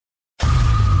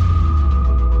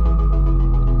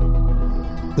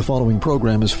The following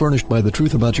program is furnished by The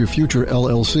Truth About Your Future,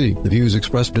 LLC. The views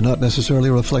expressed do not necessarily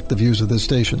reflect the views of this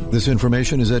station. This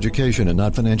information is education and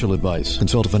not financial advice.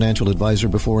 Consult a financial advisor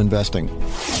before investing.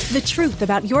 The Truth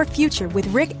About Your Future with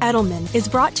Rick Edelman is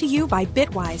brought to you by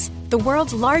Bitwise, the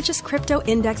world's largest crypto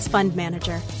index fund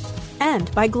manager,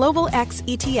 and by Global X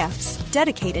ETFs,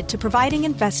 dedicated to providing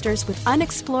investors with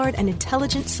unexplored and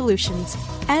intelligent solutions,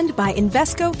 and by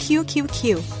Invesco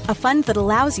QQQ, a fund that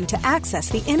allows you to access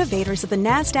the innovators of the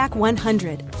NASDAQ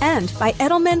 100, and by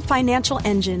Edelman Financial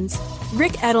Engines.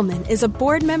 Rick Edelman is a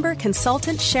board member,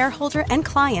 consultant, shareholder, and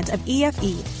client of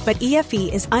EFE, but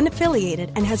EFE is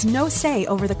unaffiliated and has no say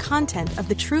over the content of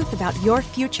The Truth About Your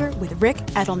Future with Rick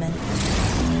Edelman.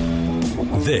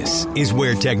 This is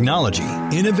where technology,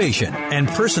 innovation, and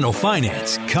personal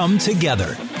finance come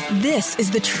together. This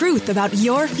is The Truth About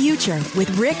Your Future with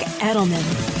Rick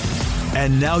Edelman.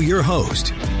 And now your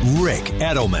host, Rick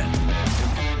Edelman.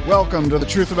 Welcome to The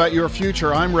Truth About Your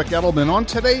Future. I'm Rick Edelman. On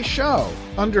today's show,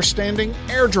 understanding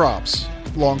airdrops,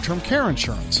 long-term care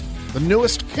insurance, the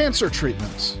newest cancer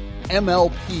treatments,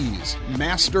 MLPs,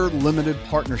 master limited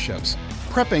partnerships,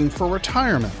 prepping for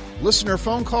retirement, listener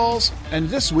phone calls, and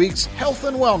this week's health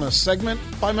and wellness segment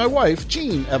by my wife,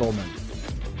 Jean Edelman.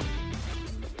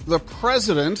 The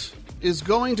president is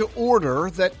going to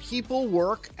order that people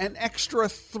work an extra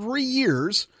 3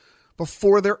 years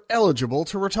before they're eligible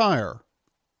to retire.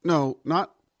 No,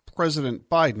 not President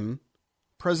Biden,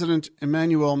 President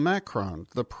Emmanuel Macron,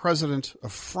 the president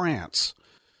of France.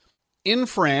 In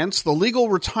France, the legal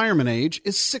retirement age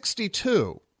is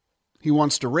 62. He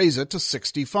wants to raise it to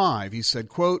 65. He said,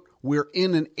 quote, "We're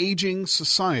in an aging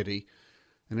society,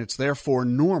 and it's therefore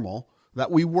normal that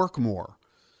we work more."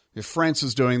 If France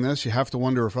is doing this, you have to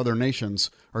wonder if other nations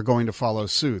are going to follow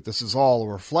suit. This is all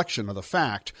a reflection of the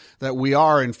fact that we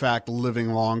are, in fact,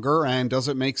 living longer, and does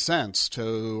it make sense to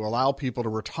allow people to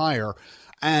retire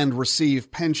and receive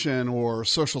pension or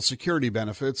Social Security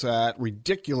benefits at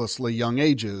ridiculously young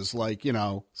ages, like,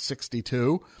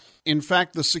 62? In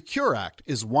fact, the Secure Act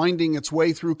is winding its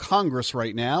way through Congress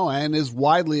right now and is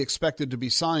widely expected to be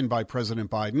signed by President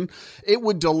Biden. It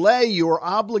would delay your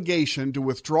obligation to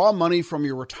withdraw money from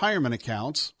your retirement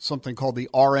accounts, something called the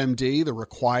RMD, the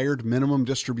required minimum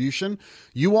distribution.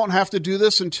 You won't have to do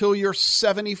this until you're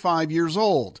 75 years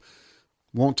old.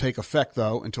 Won't take effect,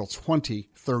 though, until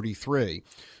 2033.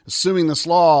 Assuming this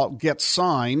law gets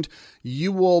signed,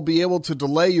 you will be able to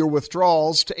delay your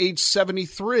withdrawals to age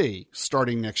 73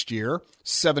 starting next year,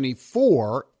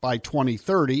 74 by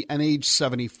 2030, and age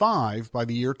 75 by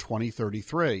the year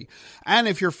 2033. And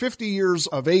if you're 50 years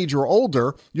of age or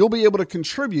older, you'll be able to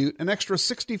contribute an extra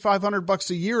 $6,500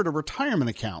 a year to retirement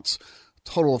accounts.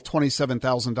 Total of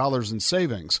 $27,000 in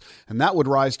savings, and that would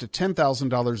rise to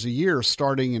 $10,000 a year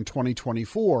starting in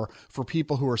 2024 for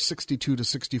people who are 62 to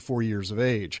 64 years of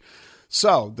age.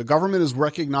 So the government is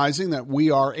recognizing that we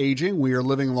are aging, we are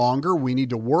living longer, we need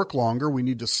to work longer, we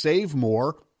need to save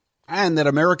more, and that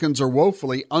Americans are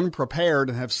woefully unprepared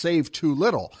and have saved too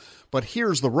little. But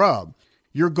here's the rub.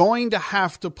 You're going to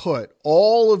have to put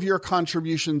all of your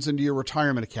contributions into your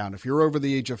retirement account, if you're over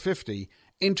the age of 50,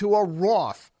 into a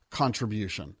Roth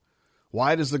contribution.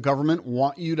 Why does the government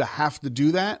want you to have to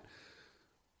do that?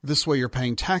 This way you're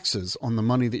paying taxes on the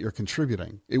money that you're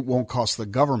contributing. It won't cost the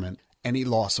government any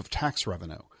loss of tax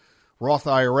revenue. Roth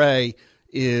IRA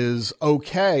is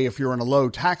okay if you're in a low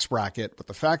tax bracket, but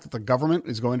the fact that the government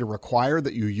is going to require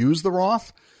that you use the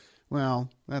Roth, well,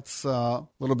 that's a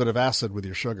little bit of acid with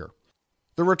your sugar.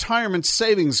 The retirement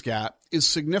savings gap is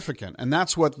significant, and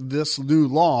that's what this new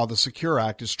law, the Secure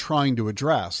Act, is trying to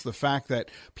address, the fact that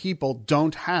people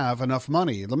don't have enough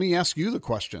money. Let me ask you the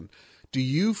question. Do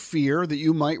you fear that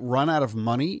you might run out of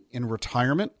money in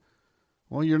retirement?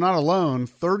 Well, you're not alone.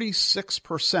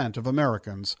 36% of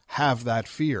Americans have that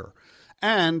fear.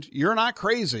 And you're not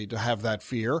crazy to have that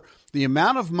fear. The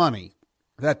amount of money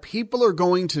that people are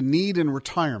going to need in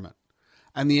retirement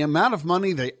and the amount of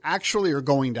money they actually are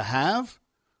going to have,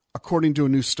 according to a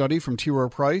new study from T. Rowe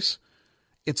Price,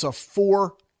 it's a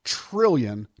 $4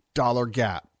 trillion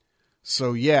gap.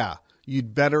 So yeah,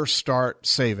 you'd better start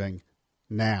saving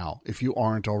now if you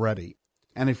aren't already.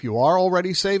 And if you are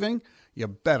already saving, you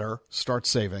better start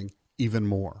saving even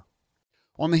more.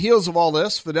 On the heels of all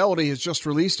this, Fidelity has just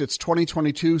released its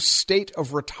 2022 State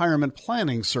of Retirement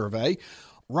Planning Survey.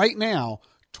 Right now,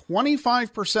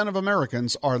 25% of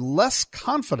Americans are less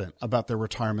confident about their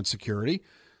retirement security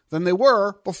than they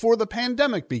were before the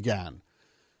pandemic began.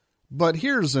 But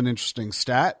here's an interesting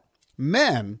stat.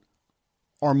 Men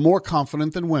are more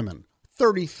confident than women,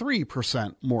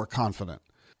 33% more confident.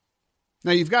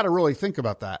 Now, you've got to really think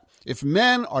about that. If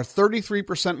men are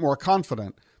 33% more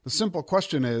confident, The simple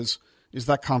question is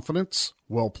that confidence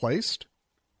well placed?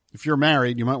 If you're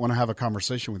married, you might want to have a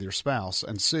conversation with your spouse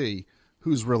and see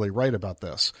who's really right about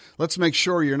this. Let's make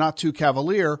sure you're not too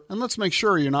cavalier, and let's make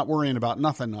sure you're not worrying about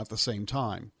nothing at the same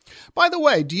time. By the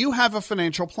way, do you have a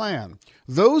financial plan?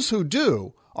 Those who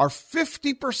do are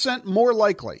 50% more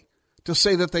likely to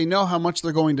say that they know how much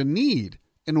they're going to need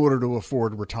in order to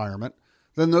afford retirement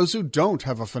than those who don't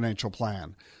have a financial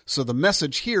plan. So the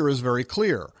message here is very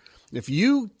clear. If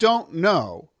you don't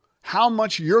know how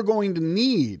much you're going to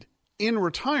need in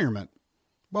retirement,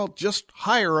 well, just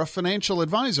hire a financial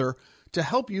advisor to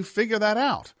help you figure that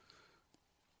out.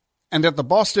 And at the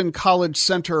Boston College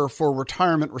Center for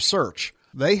Retirement Research,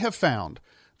 they have found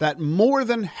that more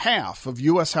than half of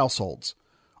U.S. households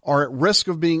are at risk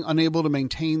of being unable to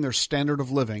maintain their standard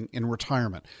of living in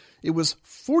retirement. It was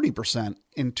 40%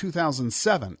 in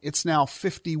 2007. It's now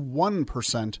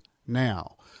 51%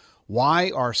 now.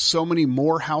 Why are so many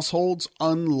more households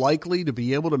unlikely to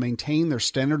be able to maintain their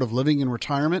standard of living in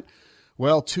retirement?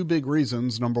 Well, two big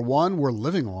reasons. Number one, we're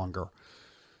living longer.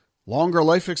 Longer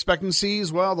life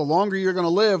expectancies, well, the longer you're going to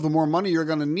live, the more money you're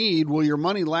going to need. Will your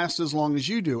money last as long as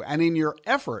you do? And in your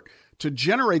effort to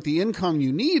generate the income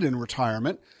you need in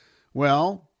retirement,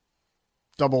 well,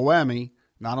 double whammy.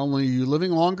 Not only are you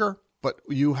living longer, but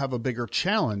you have a bigger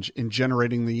challenge in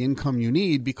generating the income you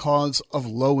need because of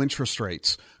low interest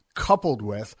rates, coupled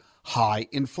with high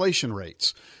inflation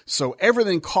rates. So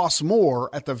everything costs more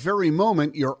at the very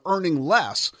moment you're earning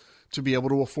less to be able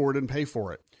to afford and pay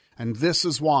for it. And this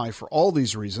is why, for all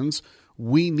these reasons,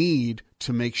 we need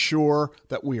to make sure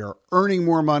that we are earning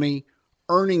more money,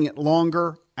 earning it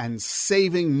longer, and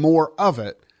saving more of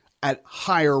it at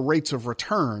higher rates of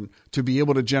return to be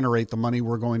able to generate the money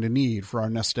we're going to need for our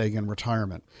nest egg in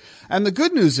retirement. And the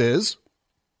good news is,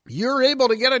 you're able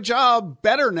to get a job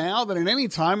better now than at any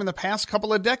time in the past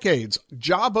couple of decades.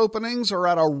 Job openings are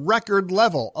at a record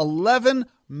level. 11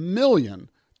 million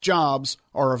jobs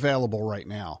are available right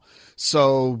now.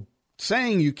 So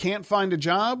saying you can't find a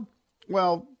job,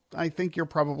 well, I think you're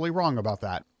probably wrong about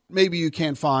that. Maybe you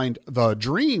can't find the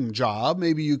dream job.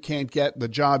 Maybe you can't get the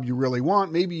job you really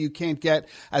want. Maybe you can't get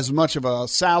as much of a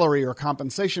salary or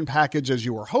compensation package as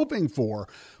you were hoping for.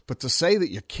 But to say that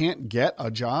you can't get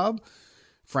a job,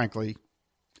 frankly,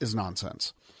 is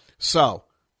nonsense. So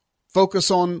focus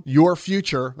on your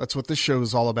future. That's what this show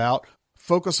is all about.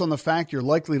 Focus on the fact you're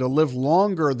likely to live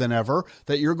longer than ever,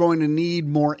 that you're going to need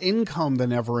more income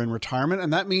than ever in retirement,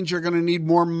 and that means you're going to need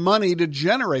more money to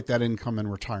generate that income in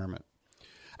retirement.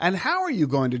 And how are you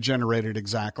going to generate it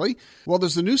exactly? Well,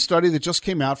 there's a new study that just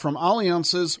came out from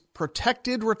Allianz's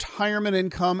Protected Retirement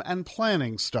Income and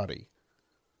Planning Study.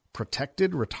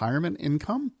 Protected retirement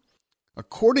income?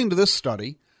 According to this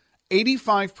study,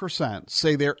 85%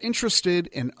 say they're interested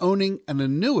in owning an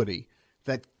annuity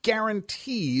that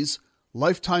guarantees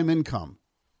lifetime income.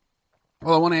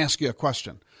 Well, I want to ask you a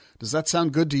question. Does that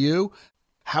sound good to you?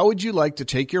 How would you like to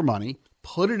take your money,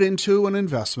 put it into an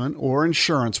investment or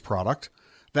insurance product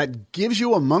that gives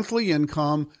you a monthly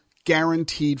income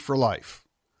guaranteed for life?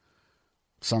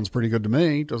 Sounds pretty good to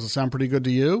me. Does it sound pretty good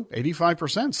to you?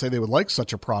 85% say they would like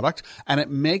such a product, and it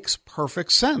makes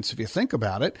perfect sense if you think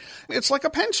about it. It's like a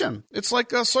pension. It's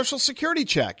like a Social Security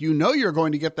check. You know you're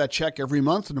going to get that check every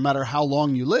month no matter how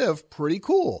long you live. Pretty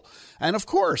cool. And of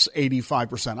course,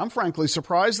 85%. I'm frankly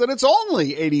surprised that it's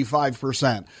only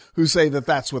 85% who say that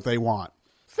that's what they want.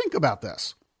 Think about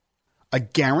this. A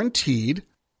guaranteed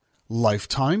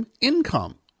lifetime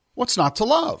income. What's not to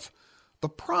love? The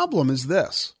problem is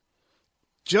this.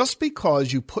 Just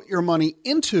because you put your money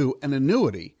into an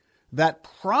annuity that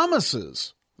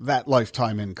promises that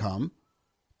lifetime income,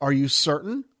 are you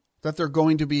certain that they're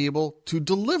going to be able to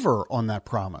deliver on that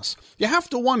promise? You have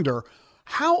to wonder,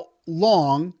 how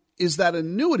long is that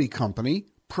annuity company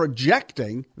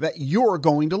projecting that you're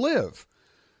going to live?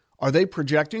 Are they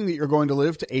projecting that you're going to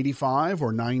live to 85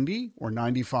 or 90 or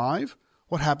 95?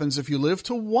 What happens if you live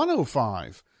to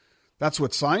 105? That's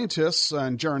what scientists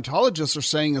and gerontologists are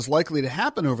saying is likely to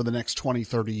happen over the next 20,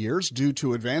 30 years due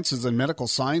to advances in medical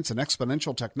science and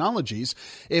exponential technologies.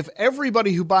 If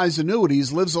everybody who buys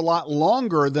annuities lives a lot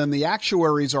longer than the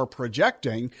actuaries are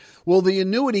projecting, will the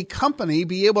annuity company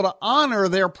be able to honor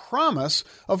their promise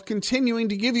of continuing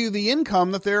to give you the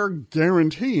income that they're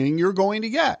guaranteeing you're going to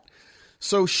get?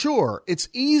 So sure, it's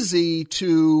easy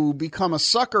to become a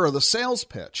sucker of the sales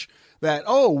pitch that,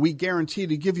 oh, we guarantee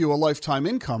to give you a lifetime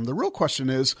income. The real question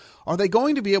is, are they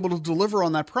going to be able to deliver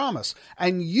on that promise?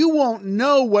 And you won't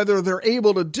know whether they're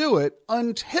able to do it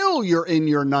until you're in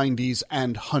your 90s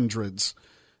and hundreds.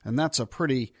 And that's a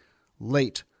pretty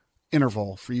late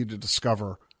interval for you to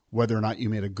discover whether or not you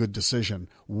made a good decision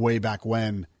way back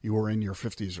when you were in your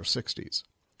 50s or 60s.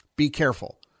 Be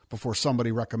careful before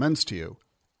somebody recommends to you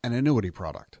an annuity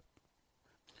product.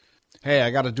 Hey,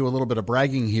 I got to do a little bit of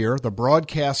bragging here. The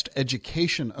Broadcast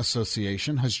Education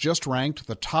Association has just ranked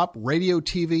the top radio,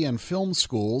 TV, and film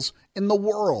schools in the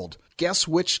world. Guess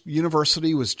which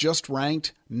university was just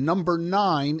ranked number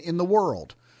 9 in the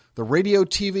world? The Radio,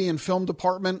 TV, and Film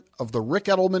Department of the Rick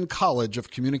Edelman College of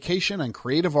Communication and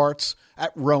Creative Arts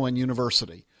at Rowan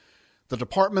University. The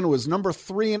department was number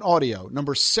 3 in audio,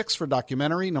 number 6 for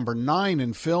documentary, number 9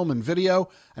 in film and video,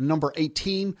 and number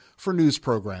 18 for news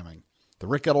programming. The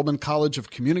Rick Edelman College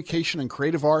of Communication and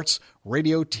Creative Arts,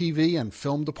 Radio, TV, and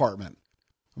Film Department.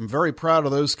 I'm very proud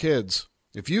of those kids.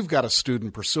 If you've got a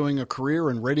student pursuing a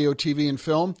career in radio, TV, and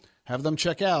film, have them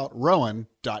check out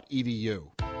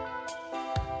rowan.edu.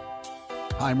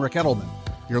 I'm Rick Edelman.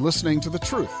 You're listening to The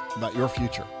Truth About Your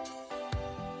Future.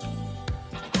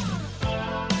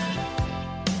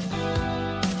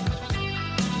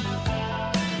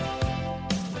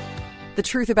 The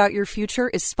Truth About Your Future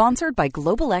is sponsored by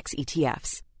Global X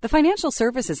ETFs. The financial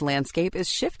services landscape is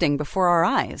shifting before our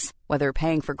eyes. Whether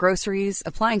paying for groceries,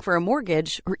 applying for a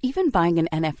mortgage, or even buying an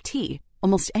NFT,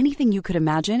 almost anything you could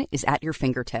imagine is at your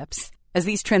fingertips. As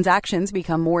these transactions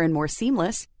become more and more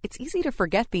seamless, it's easy to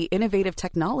forget the innovative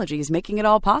technologies making it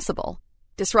all possible.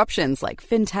 Disruptions like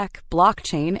fintech,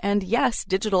 blockchain, and yes,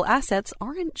 digital assets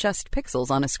aren't just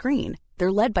pixels on a screen.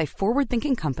 They're led by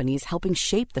forward-thinking companies helping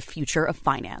shape the future of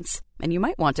finance. And you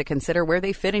might want to consider where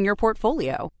they fit in your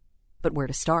portfolio. But where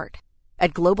to start?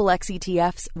 At Global X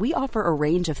ETFs, we offer a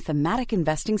range of thematic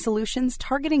investing solutions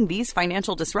targeting these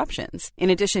financial disruptions, in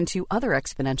addition to other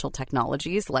exponential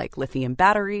technologies like lithium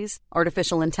batteries,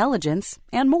 artificial intelligence,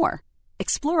 and more.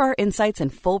 Explore our insights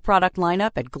and full product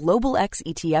lineup at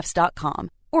globalxetfs.com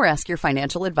or ask your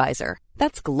financial advisor.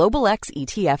 That's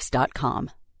globalxetfs.com.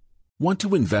 Want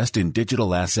to invest in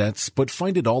digital assets but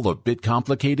find it all a bit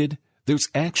complicated? There's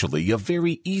actually a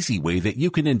very easy way that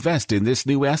you can invest in this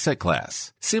new asset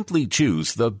class. Simply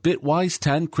choose the Bitwise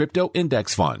 10 Crypto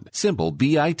Index Fund, symbol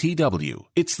BITW.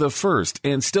 It's the first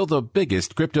and still the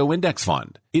biggest crypto index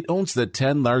fund. It owns the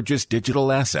 10 largest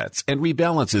digital assets and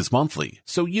rebalances monthly,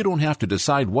 so you don't have to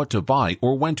decide what to buy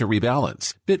or when to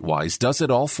rebalance. Bitwise does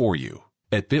it all for you.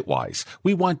 At Bitwise,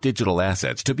 we want digital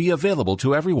assets to be available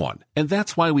to everyone, and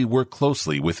that's why we work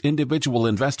closely with individual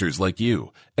investors like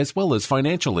you, as well as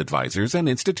financial advisors and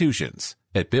institutions.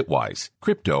 At Bitwise,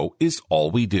 crypto is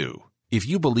all we do. If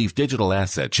you believe digital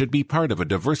assets should be part of a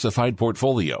diversified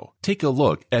portfolio, take a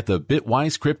look at the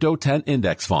Bitwise Crypto 10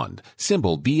 Index Fund,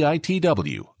 symbol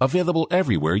BITW, available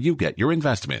everywhere you get your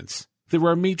investments. There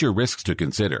are major risks to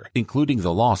consider, including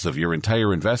the loss of your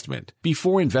entire investment.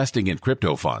 Before investing in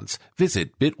crypto funds,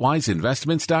 visit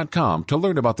bitwiseinvestments.com to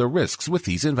learn about the risks with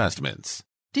these investments.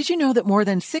 Did you know that more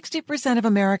than 60% of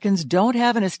Americans don't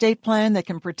have an estate plan that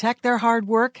can protect their hard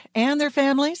work and their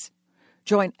families?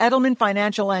 Join Edelman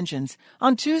Financial Engines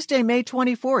on Tuesday, May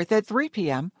 24th at 3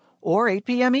 p.m. or 8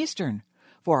 p.m. Eastern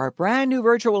for our brand new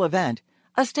virtual event,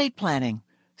 Estate Planning,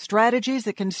 Strategies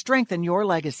that Can Strengthen Your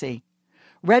Legacy.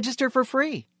 Register for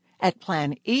free at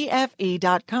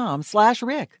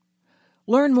planefe.com/Rick.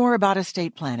 Learn more about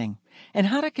estate planning and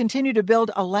how to continue to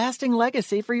build a lasting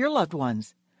legacy for your loved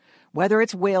ones. Whether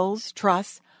it's wills,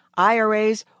 trusts,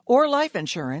 IRAs, or life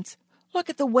insurance, look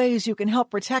at the ways you can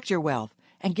help protect your wealth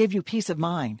and give you peace of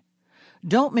mind.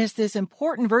 Don't miss this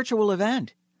important virtual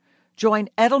event. Join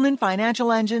Edelman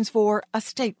Financial Engines for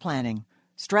Estate Planning,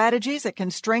 Strategies that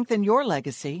Can Strengthen Your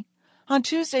Legacy, on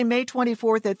Tuesday, May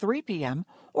 24th at 3 p.m.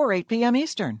 or 8 p.m.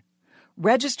 Eastern.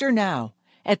 Register now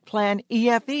at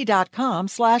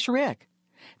planefe.com/Rick.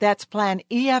 That's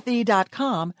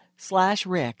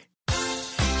planefe.com/Rick.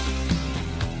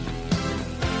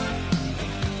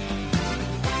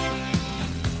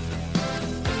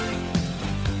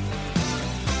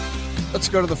 Let's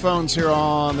go to the phones here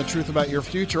on The Truth About Your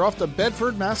Future. Off to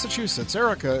Bedford, Massachusetts.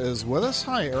 Erica is with us.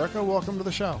 Hi, Erica. Welcome to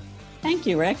the show. Thank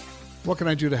you, Rick. What can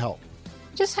I do to help?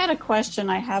 Just had a question.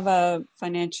 I have a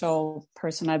financial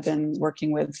person I've been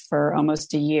working with for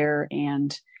almost a year,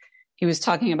 and he was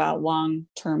talking about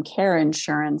long-term care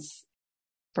insurance,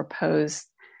 proposed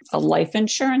a life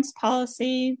insurance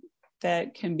policy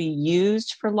that can be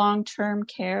used for long-term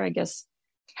care. I guess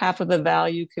half of the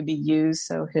value could be used.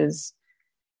 So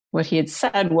what he had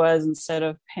said was, instead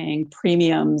of paying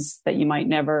premiums that you might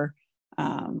never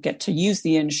get to use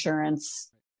the insurance,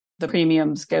 the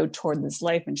premiums go toward this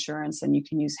life insurance, and you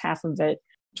can use half of it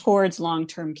towards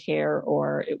long-term care,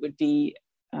 or it would be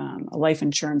a life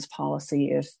insurance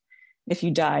policy if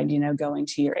you died, going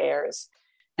to your heirs.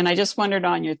 And I just wondered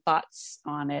on your thoughts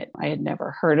on it. I had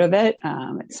never heard of it.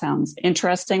 It sounds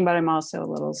interesting, but I'm also a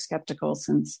little skeptical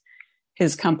since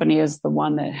his company is the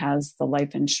one that has the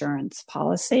life insurance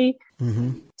policy.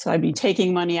 Mm-hmm. So I'd be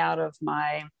taking money out of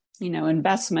my,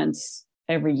 investments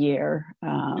every year.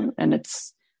 And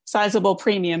it's sizable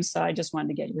premium. So I just wanted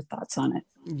to get your thoughts on it.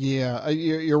 Yeah,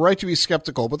 you're right to be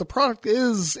skeptical, but the product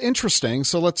is interesting.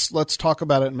 So let's talk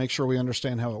about it and make sure we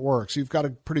understand how it works. You've got a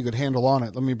pretty good handle on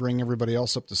it. Let me bring everybody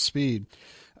else up to speed.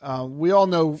 We all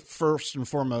know first and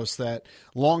foremost that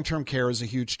long-term care is a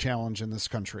huge challenge in this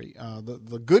country.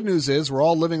 The good news is we're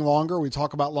all living longer. We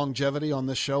talk about longevity on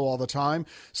this show all the time.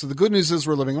 So the good news is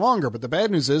we're living longer, but the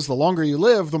bad news is the longer you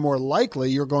live, the more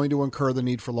likely you're going to incur the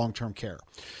need for long-term care.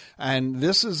 And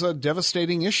this is a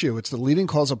devastating issue. It's the leading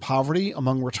cause of poverty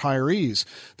among retirees.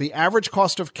 The average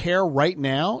cost of care right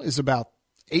now is about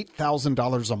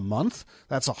 $8,000 a month.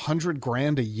 That's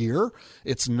 $100,000 a year.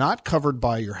 It's not covered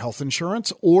by your health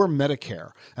insurance or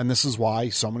Medicare. And this is why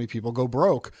so many people go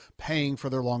broke paying for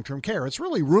their long-term care. It's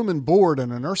really room and board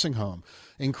in a nursing home,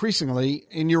 increasingly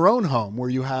in your own home where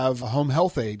you have a home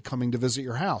health aide coming to visit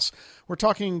your house. We're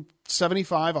talking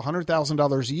 $75,000,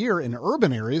 $100,000 a year. In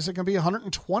urban areas, it can be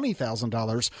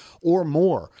 $120,000 or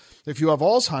more. If you have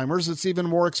Alzheimer's, it's even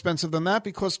more expensive than that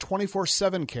because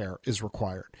 24/7 care is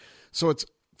required. So it's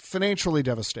financially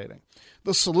devastating.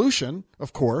 The solution,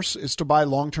 of course, is to buy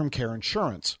long-term care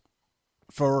insurance.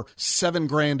 For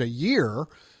 $7,000 a year,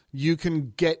 you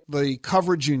can get the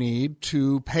coverage you need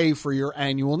to pay for your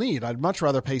annual need. I'd much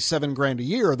rather pay $7,000 a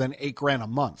year than $8,000 a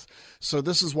month. So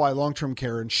this is why long-term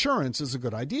care insurance is a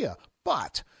good idea.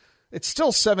 But it's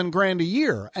still $7,000 a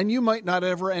year, and you might not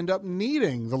ever end up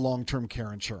needing the long-term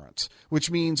care insurance, which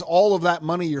means all of that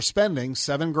money you're spending,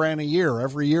 $7,000 a year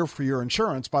every year for your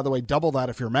insurance. By the way, double that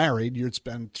if you're married. You'd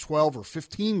spend $12,000 or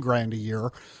 $15,000 a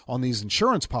year on these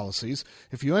insurance policies.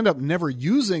 If you end up never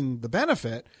using the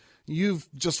benefit, you've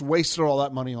just wasted all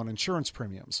that money on insurance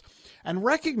premiums. And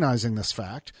recognizing this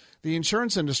fact, the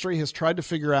insurance industry has tried to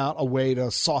figure out a way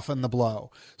to soften the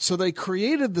blow. So they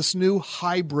created this new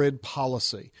hybrid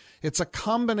policy. It's a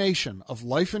combination of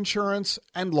life insurance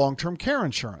and long-term care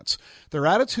insurance. Their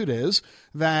attitude is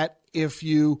that if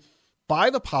you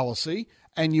buy the policy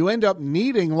and you end up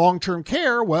needing long-term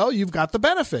care, well, you've got the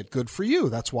benefit. Good for you.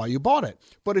 That's why you bought it.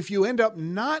 But if you end up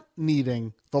not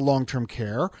needing the long-term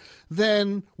care,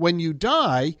 then when you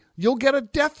die, you'll get a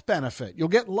death benefit. You'll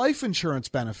get life insurance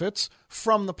benefits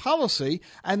from the policy,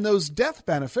 and those death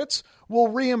benefits will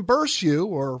reimburse you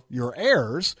or your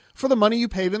heirs for the money you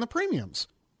paid in the premiums.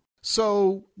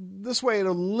 So this way it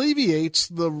alleviates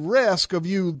the risk of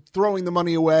you throwing the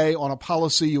money away on a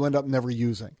policy you end up never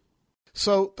using.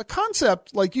 So the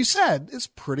concept, like you said, is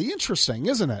pretty interesting,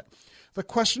 isn't it? The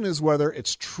question is whether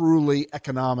it's truly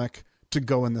economic to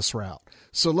go in this route.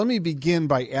 So let me begin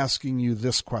by asking you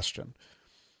this question.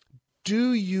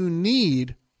 Do you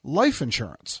need life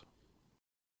insurance?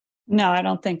 No, I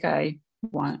don't think I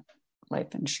want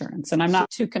life insurance. And I'm not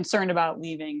too concerned about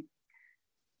leaving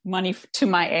money to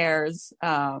my heirs.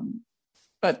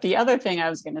 But the other thing I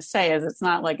was going to say is it's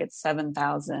not like it's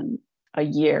 $7,000 a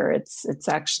year. It's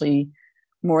actually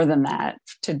more than that.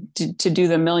 To do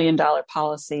the $1 million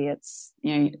policy, it's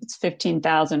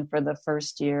 $15,000 for the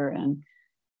first year and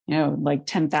like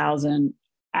 $10,000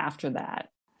 after that.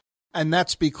 And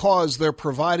that's because they're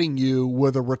providing you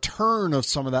with a return of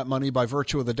some of that money by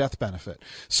virtue of the death benefit.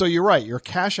 So you're right. Your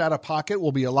cash out of pocket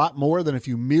will be a lot more than if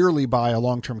you merely buy a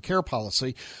long-term care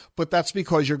policy. But that's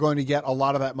because you're going to get a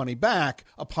lot of that money back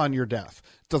upon your death.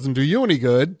 It doesn't do you any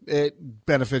good. It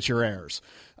benefits your heirs.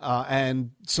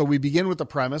 And so we begin with the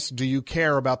premise, do you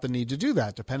care about the need to do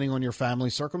that? Depending on your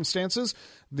family circumstances,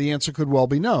 the answer could well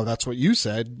be no. That's what you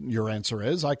said your answer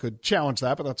is. I could challenge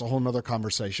that, but that's a whole nother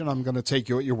conversation. I'm going to take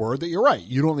you at your word that you're right.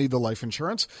 You don't need the life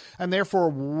insurance. And therefore,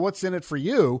 what's in it for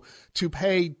you to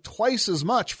pay twice as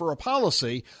much for a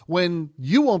policy when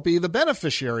you won't be the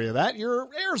beneficiary of that? Your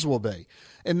heirs will be.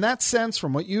 In that sense,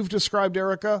 from what you've described,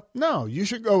 Erica, no, you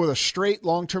should go with a straight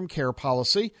long-term care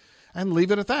policy and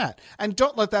leave it at that. And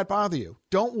don't let that bother you.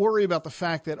 Don't worry about the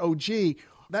fact that,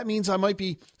 that means I might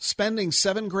be spending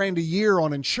 $7,000 a year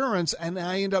on insurance and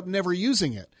I end up never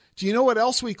using it. Do you know what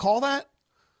else we call that?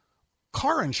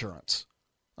 Car insurance.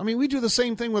 I mean, we do the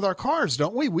same thing with our cars,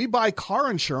 don't we? We buy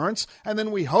car insurance and then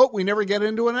we hope we never get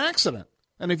into an accident.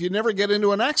 And if you never get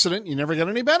into an accident, you never get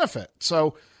any benefit.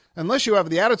 So unless you have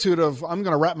the attitude of, I'm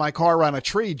going to wrap my car around a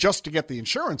tree just to get the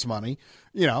insurance money,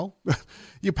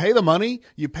 you pay the money,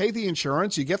 you pay the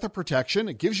insurance, you get the protection,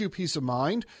 it gives you peace of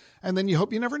mind, and then you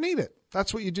hope you never need it.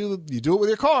 That's what you do. You do it with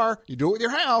your car, you do it with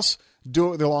your house, do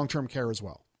it with your long-term care as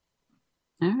well.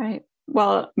 All right.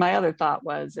 Well, my other thought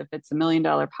was if it's $1 million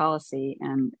policy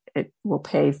and it will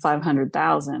pay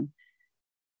 500,000,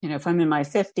 if I'm in my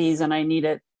 50s and I need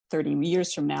it 30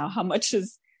 years from now, how much of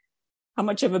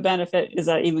a benefit is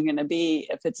that even going to be?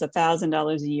 If it's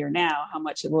 $1,000 a year now, how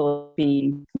much will it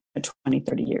be 20,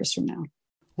 30 years from now?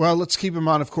 Well, let's keep in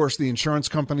mind, of course, the insurance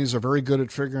companies are very good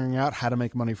at figuring out how to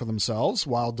make money for themselves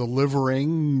while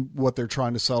delivering what they're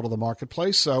trying to sell to the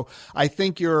marketplace. So I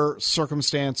think your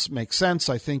circumstance makes sense.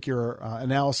 I think your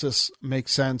analysis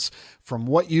makes sense. From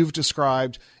what you've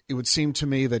described, it would seem to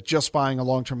me that just buying a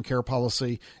long-term care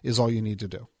policy is all you need to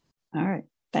do. All right.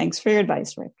 Thanks for your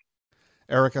advice, Rick.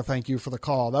 Erica, thank you for the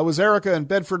call. That was Erica in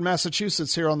Bedford,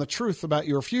 Massachusetts, here on The Truth About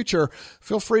Your Future.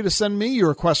 Feel free to send me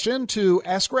your question to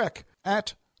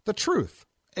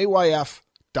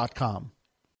askrec@thetruthayf.com.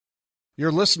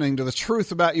 You're listening to The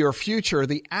Truth About Your Future.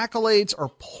 The accolades are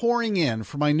pouring in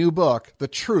for my new book, The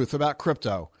Truth About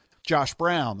Crypto. Josh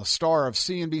Brown, the star of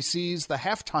CNBC's The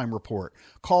Halftime Report,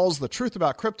 calls The Truth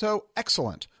About Crypto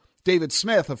excellent. David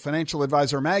Smith of Financial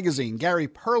Advisor Magazine, Gary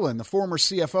Perlin, the former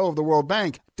CFO of the World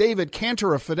Bank, David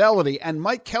Cantor of Fidelity, and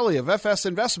Mike Kelly of FS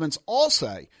Investments all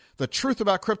say The Truth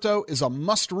About Crypto is a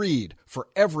must-read for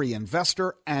every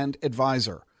investor and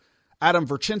advisor. Adam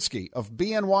Verchinsky of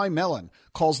BNY Mellon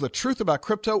calls The Truth About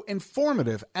Crypto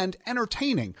informative and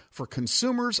entertaining for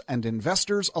consumers and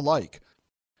investors alike.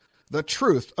 The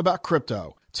Truth About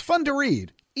Crypto. It's fun to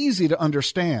read, easy to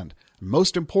understand.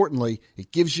 Most importantly,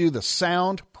 it gives you the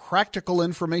sound, practical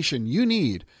information you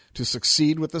need to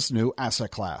succeed with this new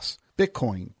asset class.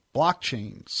 Bitcoin,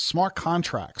 blockchain, smart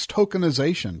contracts,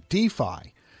 tokenization,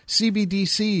 DeFi,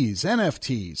 CBDCs,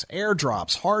 NFTs,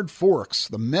 airdrops, hard forks,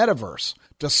 the metaverse.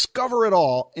 Discover it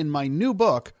all in my new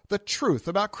book, The Truth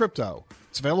About Crypto.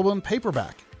 It's available in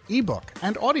paperback, ebook,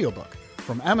 and audiobook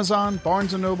from Amazon,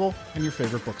 Barnes & Noble, and your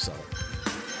favorite bookseller.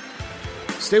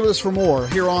 Stay with us for more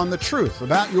here on The Truth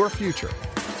About Your Future.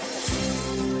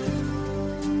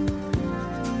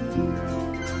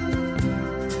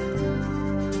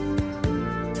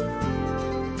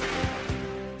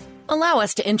 Allow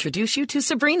us to introduce you to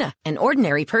Sabrina, an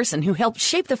ordinary person who helped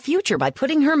shape the future by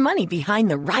putting her money behind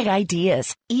the right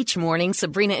ideas. Each morning,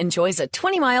 Sabrina enjoys a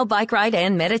 20-mile bike ride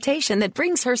and meditation that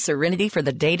brings her serenity for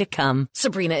the day to come.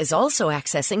 Sabrina is also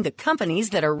accessing the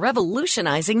companies that are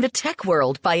revolutionizing the tech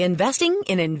world by investing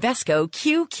in Invesco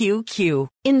QQQ.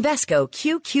 Invesco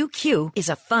QQQ is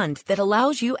a fund that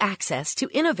allows you access to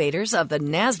innovators of the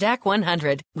NASDAQ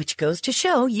 100, which goes to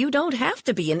show you don't have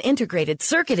to be an integrated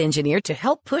circuit engineer to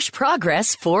help push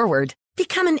progress forward.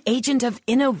 Become an agent of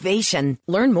innovation.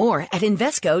 Learn more at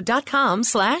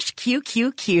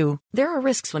Invesco.com/QQQ. There are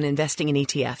risks when investing in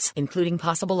ETFs, including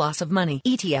possible loss of money.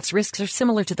 ETFs risks are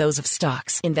similar to those of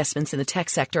stocks. Investments in the tech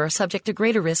sector are subject to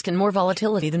greater risk and more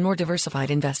volatility than more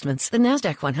diversified investments. The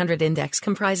NASDAQ 100 index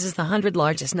comprises the 100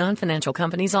 largest non-financial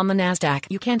companies on the NASDAQ.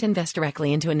 You can't invest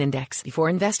directly into an index. Before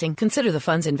investing, consider the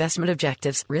fund's investment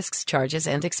objectives, risks, charges,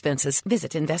 and expenses.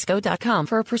 Visit Invesco.com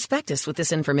for a prospectus with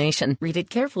this information. Read it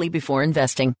carefully before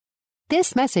investing.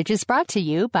 This message is brought to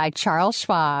you by Charles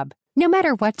Schwab. No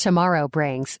matter what tomorrow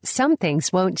brings, some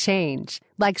things won't change,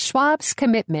 like Schwab's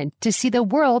commitment to see the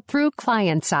world through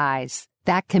clients' eyes.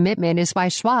 That commitment is why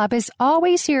Schwab is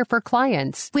always here for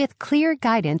clients with clear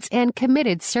guidance and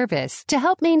committed service to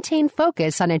help maintain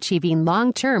focus on achieving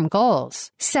long-term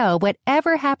goals. So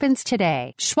whatever happens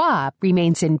today, Schwab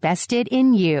remains invested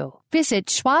in you. Visit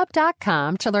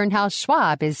Schwab.com to learn how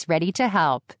Schwab is ready to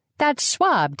help. That's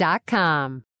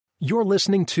Schwab.com. You're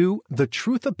listening to The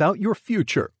Truth About Your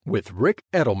Future with Rick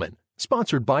Edelman,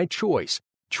 sponsored by Choice.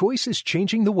 Choice is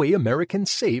changing the way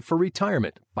Americans save for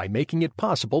retirement by making it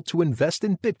possible to invest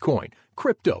in Bitcoin,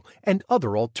 crypto, and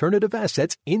other alternative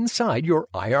assets inside your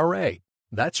IRA.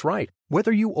 That's right.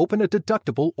 Whether you open a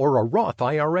deductible or a Roth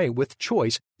IRA with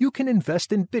Choice, you can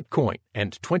invest in Bitcoin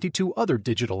and 22 other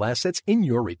digital assets in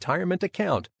your retirement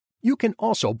account. You can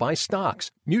also buy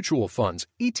stocks, mutual funds,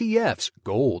 ETFs,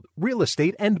 gold, real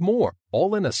estate, and more,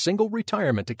 all in a single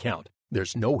retirement account.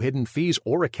 There's no hidden fees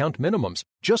or account minimums,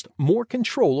 just more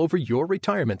control over your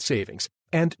retirement savings.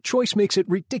 And Choice makes it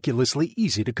ridiculously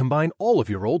easy to combine all of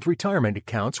your old retirement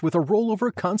accounts with a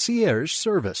rollover concierge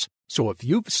service. So if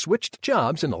you've switched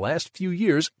jobs in the last few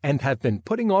years and have been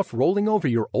putting off rolling over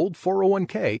your old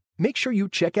 401k, make sure you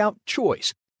check out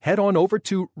Choice. Head on over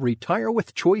to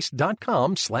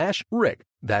retirewithchoice.com/Rick.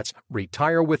 That's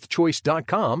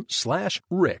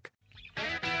retirewithchoice.com/Rick.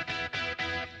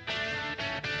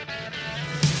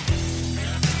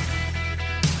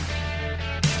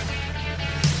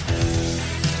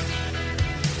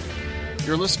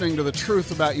 You're listening to The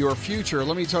Truth About Your Future.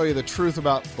 Let me tell you the truth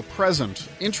about the present.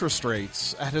 Interest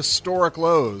rates at historic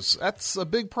lows. That's a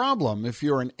big problem if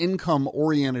you're an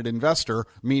income-oriented investor,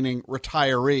 meaning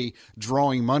retiree,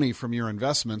 drawing money from your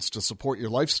investments to support your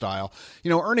lifestyle.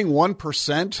 Earning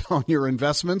 1% on your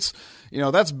investments,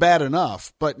 that's bad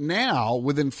enough. But now,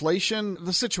 with inflation,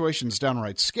 the situation's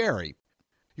downright scary.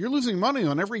 You're losing money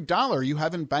on every dollar you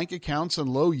have in bank accounts and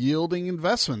low-yielding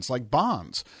investments like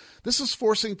bonds. This is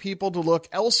forcing people to look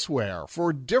elsewhere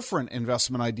for different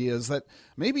investment ideas that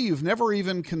maybe you've never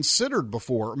even considered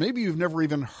before, or maybe you've never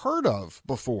even heard of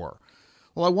before.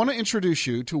 Well, I want to introduce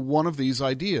you to one of these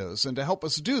ideas, and to help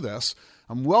us do this,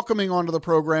 I'm welcoming onto the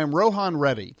program Rohan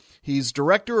Reddy. He's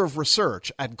Director of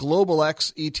Research at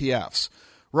X ETFs.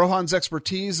 Rohan's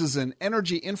expertise is in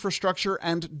energy infrastructure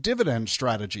and dividend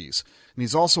strategies, and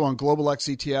he's also on X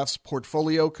ETF's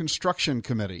Portfolio Construction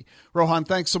Committee. Rohan,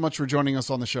 thanks so much for joining us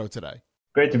on the show today.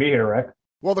 Great to be here, Rick.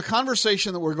 Well, the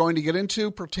conversation that we're going to get into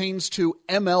pertains to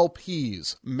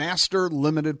MLPs, Master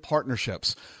Limited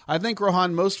Partnerships. I think,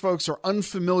 Rohan, most folks are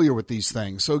unfamiliar with these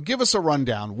things, so give us a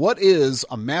rundown. What is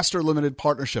a Master Limited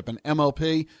Partnership, an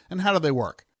MLP, and how do they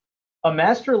work? A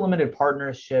master limited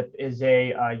partnership is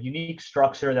a unique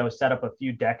structure that was set up a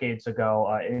few decades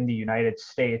ago in the United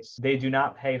States. They do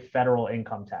not pay federal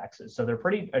income taxes, so they're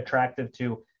pretty attractive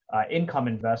to income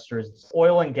investors.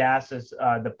 Oil and gas is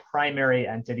the primary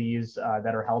entities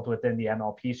that are held within the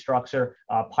MLP structure.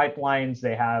 Pipelines,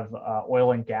 they have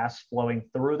oil and gas flowing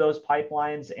through those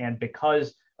pipelines, and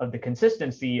because of the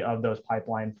consistency of those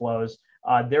pipeline flows,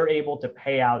 they're able to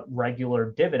pay out regular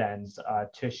dividends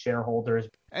to shareholders.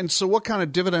 And so what kind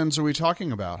of dividends are we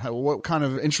talking about? What kind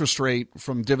of interest rate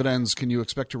from dividends can you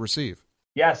expect to receive?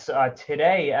 Yes,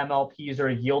 today MLPs are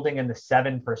yielding in the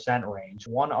 7% range.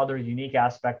 One other unique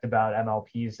aspect about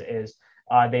MLPs is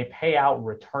they pay out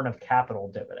return of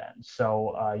capital dividends.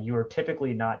 So you are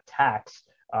typically not taxed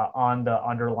on the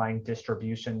underlying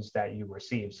distributions that you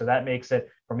receive. So that makes it,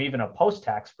 from even a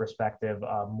post-tax perspective,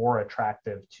 more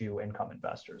attractive to income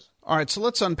investors. All right, so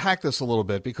let's unpack this a little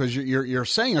bit, because you're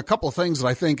saying a couple of things that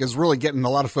I think is really getting a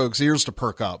lot of folks' ears to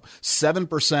perk up.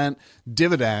 7%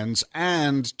 dividends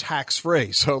and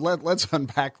tax-free. So let's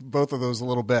unpack both of those a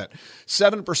little bit.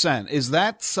 7%, is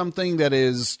that something that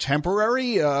is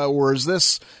temporary, or is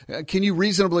this? Can you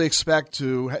reasonably expect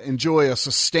to enjoy a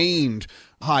sustained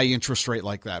high interest rate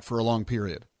like that for a long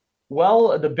period?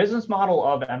 Well, the business model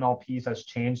of MLPs has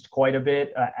changed quite a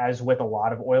bit, as with a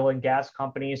lot of oil and gas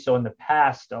companies. So in the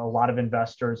past, a lot of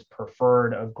investors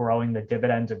preferred growing the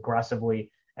dividends aggressively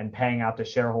and paying out to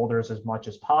shareholders as much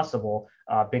as possible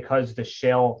because the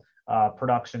shale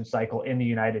production cycle in the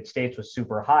United States was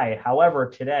super high. However,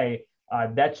 today,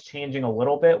 that's changing a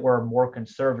little bit, where more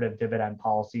conservative dividend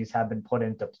policies have been put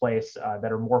into place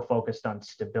that are more focused on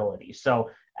stability. So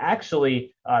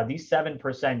actually, these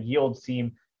 7% yields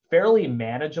seem fairly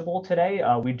manageable today.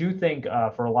 We do think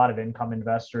for a lot of income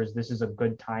investors, this is a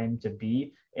good time to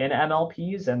be in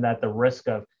MLPs, and that the risk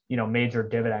of major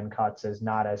dividend cuts is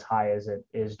not as high as it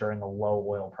is during a low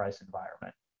oil price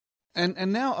environment.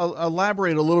 And now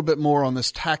elaborate a little bit more on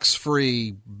this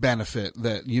tax-free benefit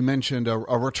that you mentioned, a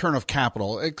return of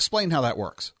capital. Explain how that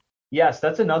works. Yes,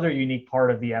 that's another unique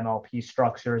part of the MLP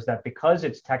structure, is that because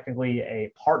it's technically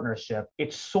a partnership,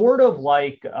 it's sort of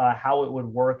like how it would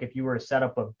work if you were to set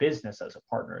up a business as a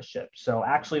partnership. So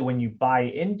actually, when you buy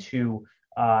into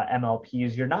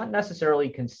MLPs, you're not necessarily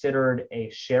considered a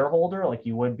shareholder like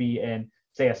you would be in,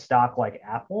 say, a stock like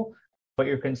Apple, but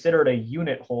you're considered a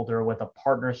unit holder with a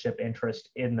partnership interest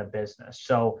in the business.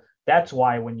 So that's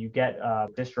why when you get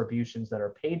distributions that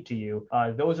are paid to you,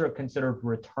 those are considered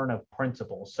return of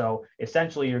principal. So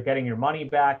essentially, you're getting your money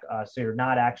back, so you're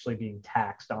not actually being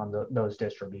taxed on those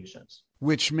distributions.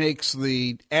 Which makes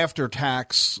the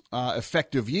after-tax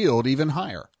effective yield even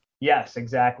higher. Yes,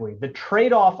 exactly. The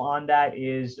trade-off on that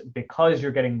is, because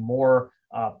you're getting more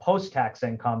post-tax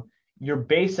income, your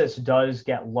basis does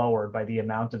get lowered by the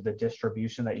amount of the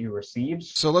distribution that you receive.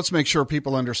 So let's make sure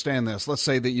people understand this. Let's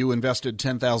say that you invested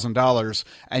 $10,000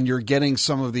 and you're getting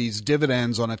some of these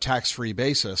dividends on a tax-free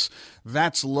basis.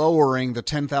 That's lowering the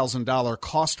 $10,000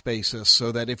 cost basis,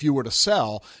 so that if you were to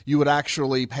sell, you would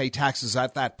actually pay taxes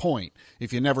at that point.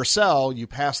 If you never sell, you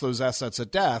pass those assets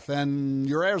at death, and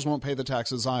your heirs won't pay the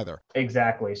taxes either.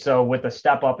 Exactly. So with the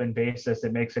step up in basis,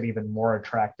 it makes it even more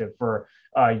attractive for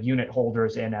unit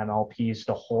holders in MLPs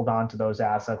to hold on to those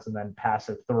assets and then pass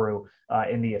it through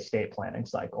in the estate planning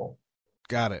cycle.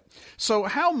 Got it. So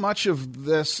how much of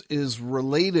this is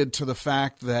related to the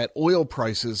fact that oil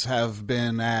prices have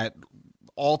been at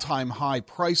all-time high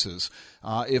prices?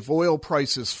 If oil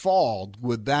prices fall,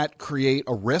 would that create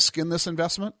a risk in this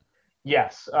investment?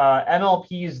 Yes,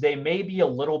 MLPs, they may be a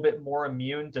little bit more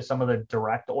immune to some of the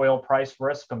direct oil price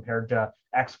risk compared to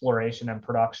exploration and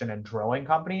production and drilling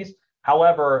companies.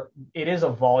 However, it is a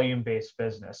volume-based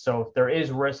business. So if there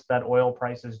is risk that oil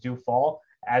prices do fall,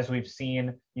 as we've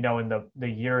seen, in the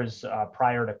years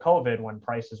prior to COVID when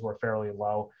prices were fairly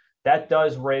low, that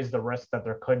does raise the risk that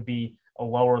there could be a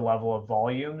lower level of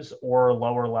volumes or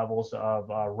lower levels of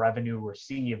revenue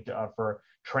received for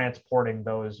transporting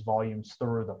those volumes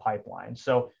through the pipeline.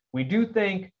 So we do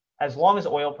think as long as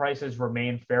oil prices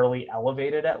remain fairly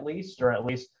elevated or at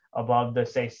least above the,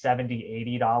 say,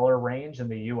 $70, $80 range in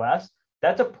the US,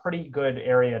 that's a pretty good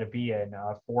area to be in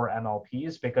for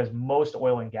MLPs because most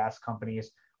oil and gas companies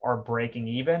are breaking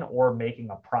even or making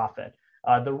a profit.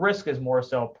 The risk is more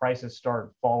so if prices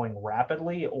start falling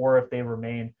rapidly or if they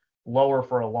remain lower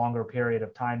for a longer period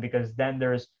of time, because then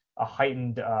there's a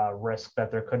heightened risk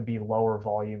that there could be lower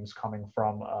volumes coming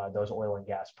from those oil and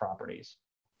gas properties.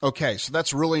 Okay, so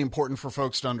that's really important for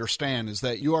folks to understand is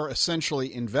that you are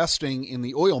essentially investing in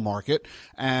the oil market,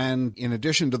 and in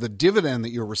addition to the dividend that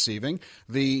you're receiving,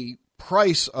 the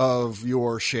price of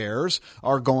your shares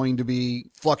are going to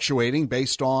be fluctuating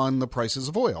based on the prices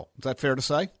of oil. Is that fair to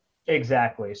say?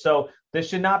 Exactly. So this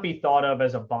should not be thought of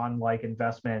as a bond-like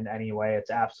investment in any way.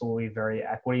 It's absolutely very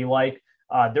equity-like.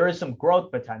 There is some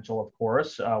growth potential, of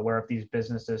course, where if these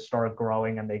businesses start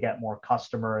growing and they get more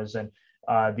customers and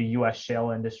the U.S.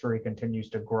 shale industry continues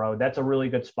to grow, that's a really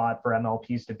good spot for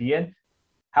MLPs to be in.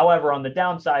 However, on the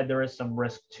downside, there is some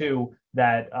risk too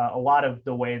that a lot of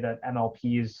the way that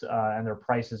MLPs and their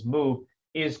prices move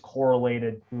is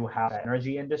correlated to how the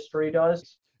energy industry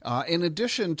does. In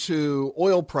addition to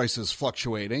oil prices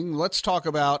fluctuating, let's talk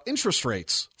about interest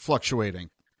rates fluctuating.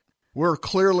 We're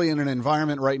clearly in an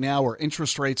environment right now where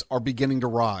interest rates are beginning to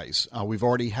rise. We've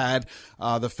already had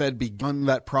the Fed begun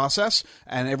that process,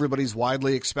 and everybody's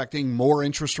widely expecting more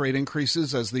interest rate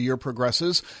increases as the year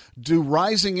progresses. Do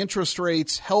rising interest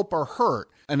rates help or hurt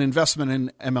an investment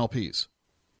in MLPs?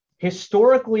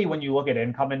 Historically, when you look at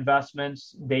income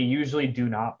investments, they usually do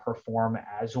not perform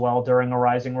as well during a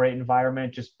rising rate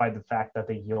environment, just by the fact that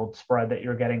the yield spread that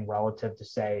you're getting relative to,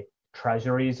 say,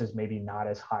 treasuries is maybe not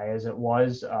as high as it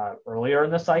was earlier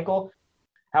in the cycle.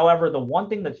 However, the one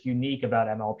thing that's unique about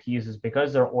MLPs is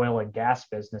because they're oil and gas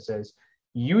businesses,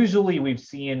 usually we've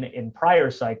seen in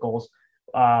prior cycles,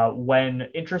 when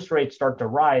interest rates start to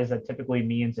rise, that typically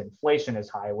means inflation is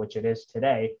high, which it is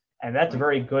today. And that's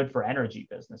very good for energy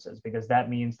businesses because that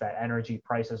means that energy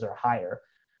prices are higher.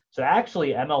 So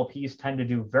actually, MLPs tend to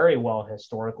do very well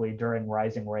historically during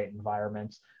rising rate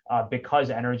environments because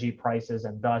energy prices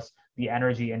and thus the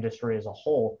energy industry as a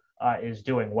whole is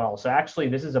doing well. So actually,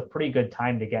 this is a pretty good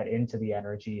time to get into the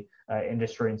energy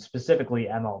industry and specifically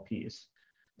MLPs.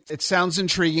 It sounds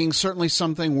intriguing, certainly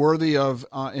something worthy of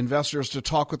investors to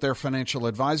talk with their financial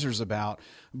advisors about.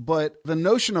 But the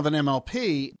notion of an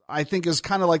MLP, I think, is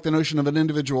kind of like the notion of an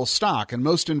individual stock. And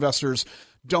most investors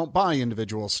don't buy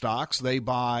individual stocks. They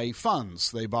buy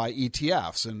funds. They buy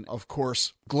ETFs. And of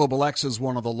course, Global X is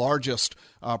one of the largest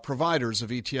providers of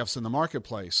ETFs in the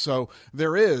marketplace. So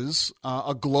there is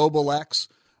a Global X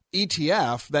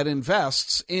ETF that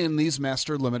invests in these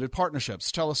master limited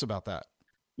partnerships. Tell us about that.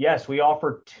 Yes, we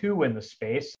offer two in the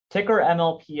space. Ticker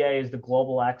MLPA is the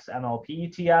Global X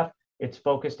MLP ETF. It's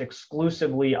focused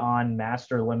exclusively on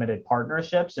master limited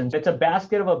partnerships. And it's a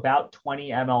basket of about 20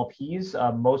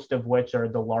 MLPs, most of which are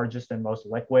the largest and most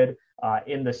liquid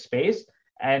in the space.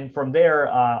 And from there,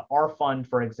 our fund,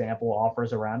 for example,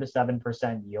 offers around a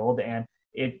 7% yield, and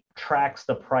it tracks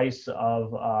the price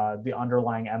of the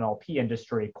underlying MLP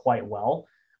industry quite well.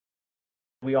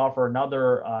 We offer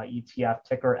another ETF,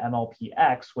 ticker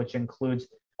MLPX, which includes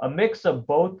a mix of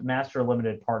both master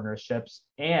limited partnerships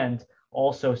and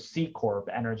also C Corp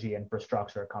energy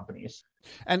infrastructure companies.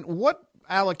 And what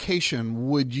allocation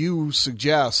would you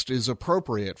suggest is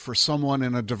appropriate for someone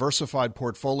in a diversified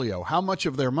portfolio? How much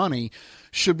of their money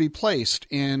should be placed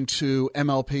into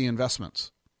MLP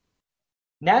investments?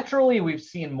 Naturally, we've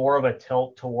seen more of a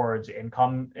tilt towards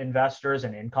income investors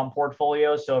and income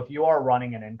portfolios. So if you are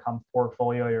running an income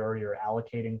portfolio or you're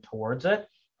allocating towards it,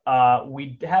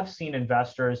 we have seen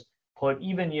investors put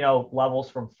even, levels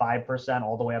from 5%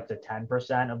 all the way up to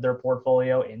 10% of their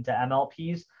portfolio into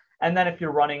MLPs. And then if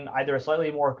you're running either a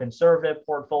slightly more conservative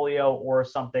portfolio or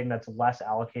something that's less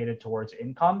allocated towards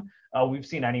income, we've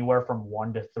seen anywhere from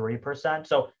 1% to 3%.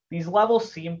 So these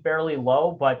levels seem fairly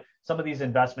low, but some of these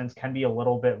investments can be a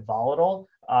little bit volatile.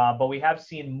 But we have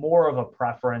seen more of a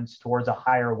preference towards a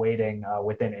higher weighting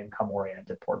within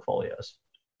income-oriented portfolios.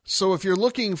 So if you're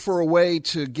looking for a way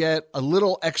to get a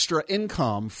little extra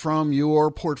income from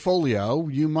your portfolio,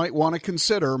 you might want to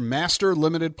consider Master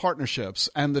Limited Partnerships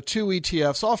and the two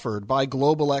ETFs offered by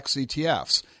Global X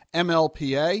ETFs,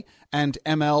 MLPA and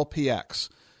MLPX.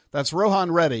 That's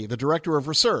Rohan Reddy, the Director of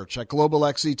Research at Global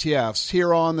X ETFs,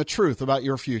 here on The Truth About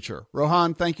Your Future.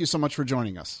 Rohan, thank you so much for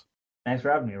joining us. Thanks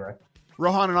for having me, Rick.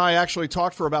 Rohan and I actually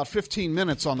talked for about 15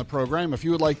 minutes on the program. If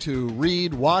you would like to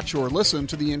read, watch, or listen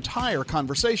to the entire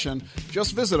conversation,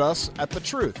 just visit us at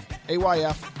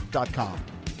thetruthayf.com.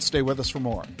 Stay with us for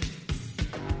more.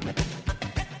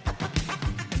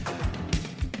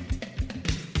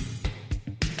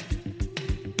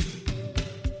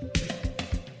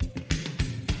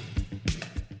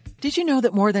 Did you know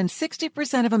that more than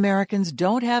 60% of Americans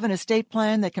don't have an estate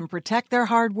plan that can protect their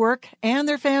hard work and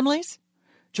their families?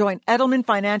 Join Edelman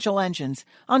Financial Engines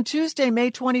on Tuesday,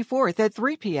 May 24th at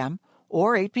 3 p.m.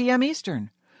 or 8 p.m. Eastern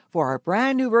for our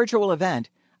brand new virtual event,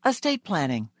 Estate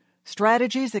Planning,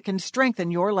 Strategies that can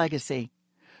strengthen your legacy.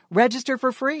 Register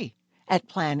for free at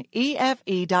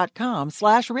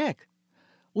planefe.com/Rick.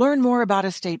 Learn more about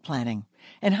estate planning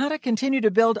and how to continue to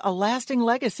build a lasting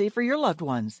legacy for your loved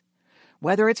ones.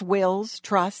 Whether it's wills,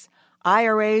 trusts,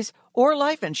 IRAs, or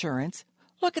life insurance,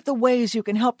 look at the ways you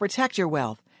can help protect your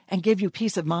wealth and give you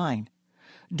peace of mind.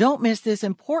 Don't miss this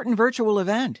important virtual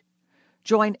event.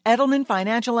 Join Edelman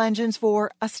Financial Engines for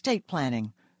Estate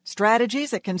Planning,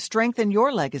 Strategies that can strengthen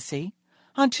your legacy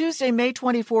on Tuesday, May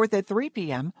 24th at 3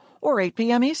 p.m. or 8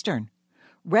 p.m. Eastern.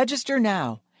 Register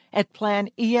now at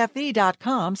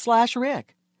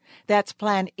planefe.com/Rick. That's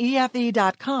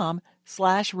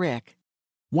planefe.com/Rick.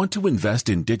 Want to invest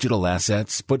in digital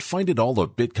assets but find it all a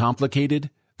bit complicated?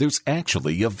 There's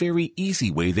actually a very easy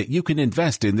way that you can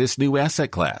invest in this new asset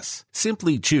class.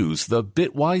 Simply choose the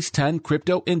Bitwise 10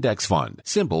 Crypto Index Fund,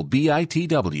 symbol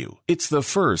BITW. It's the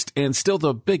first and still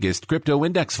the biggest crypto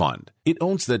index fund. It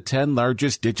owns the 10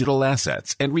 largest digital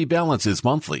assets and rebalances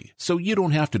monthly, so you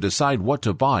don't have to decide what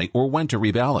to buy or when to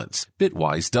rebalance.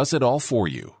 Bitwise does it all for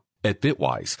you. At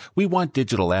Bitwise, we want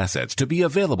digital assets to be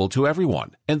available to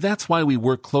everyone, and that's why we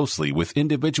work closely with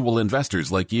individual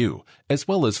investors like you, as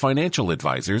well as financial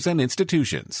advisors and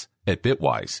institutions. At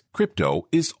Bitwise, crypto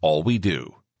is all we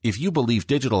do. If you believe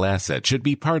digital assets should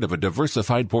be part of a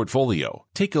diversified portfolio,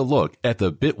 take a look at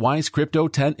the Bitwise Crypto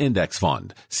 10 Index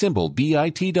Fund, symbol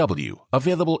BITW,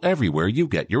 available everywhere you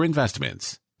get your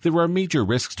investments. There are major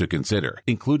risks to consider,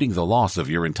 including the loss of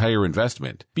your entire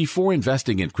investment. Before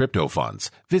investing in crypto funds,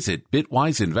 visit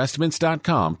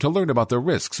bitwiseinvestments.com to learn about the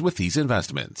risks with these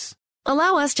investments.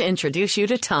 Allow us to introduce you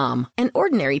to Tom, an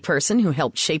ordinary person who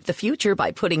helped shape the future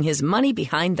by putting his money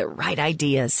behind the right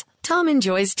ideas. Tom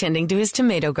enjoys tending to his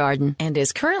tomato garden and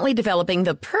is currently developing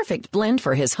the perfect blend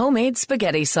for his homemade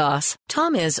spaghetti sauce.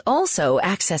 Tom is also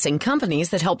accessing companies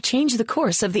that help change the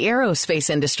course of the aerospace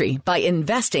industry by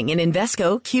investing in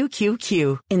Invesco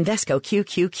QQQ. Invesco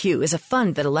QQQ is a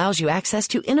fund that allows you access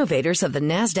to innovators of the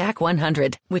NASDAQ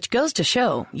 100, which goes to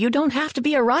show you don't have to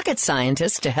be a rocket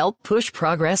scientist to help push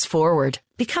progress forward.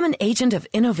 Become an agent of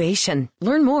innovation.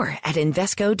 Learn more at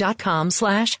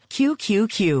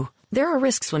Invesco.com/QQQ. There are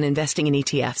risks when investing in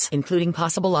ETFs, including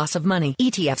possible loss of money.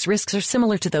 ETFs risks are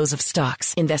similar to those of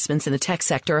stocks. Investments in the tech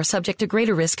sector are subject to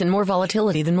greater risk and more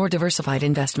volatility than more diversified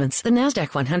investments. The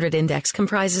NASDAQ 100 index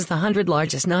comprises the 100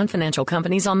 largest non-financial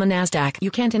companies on the NASDAQ.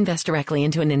 You can't invest directly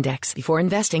into an index. Before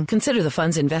investing, consider the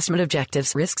fund's investment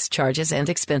objectives, risks, charges, and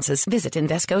expenses. Visit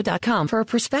Invesco.com for a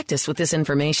prospectus with this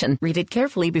information. Read it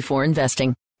carefully before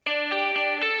investing.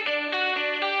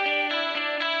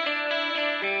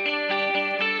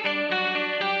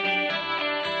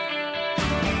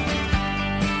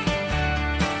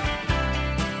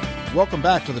 Welcome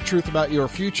back to The Truth About Your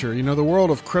Future. You know, the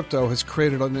world of crypto has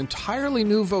created an entirely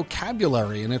new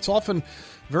vocabulary, and it's often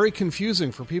very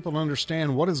confusing for people to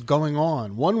understand what is going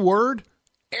on. One word,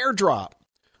 airdrop.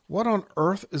 What on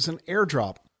earth is an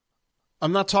airdrop?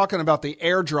 I'm not talking about the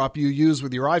airdrop you use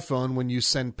with your iPhone when you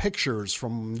send pictures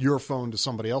from your phone to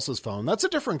somebody else's phone. That's a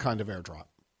different kind of airdrop.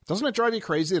 Doesn't it drive you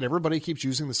crazy that everybody keeps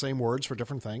using the same words for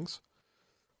different things?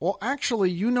 Well,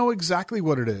 actually, you know exactly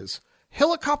what it is.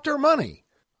 Helicopter money.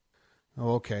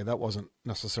 Oh, okay, that wasn't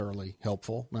necessarily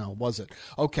helpful. Now, was it?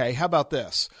 Okay, how about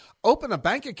this? Open a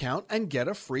bank account and get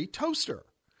a free toaster.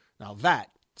 Now, that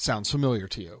sounds familiar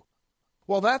to you.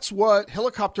 Well, that's what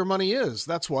helicopter money is.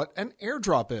 That's what an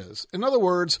airdrop is. In other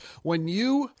words, when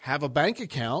you have a bank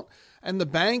account and the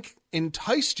bank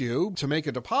enticed you to make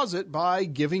a deposit by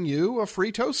giving you a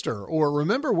free toaster. Or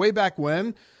remember way back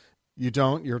when, you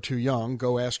don't, you're too young,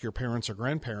 go ask your parents or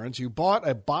grandparents, you bought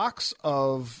a box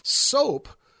of soap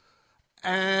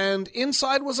and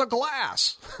inside was a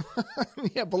glass.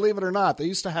 Yeah, believe it or not, they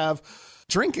used to have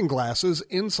drinking glasses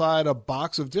inside a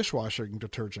box of dishwashing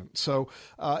detergent. So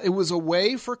it was a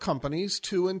way for companies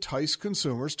to entice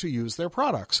consumers to use their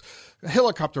products.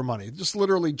 Helicopter money, just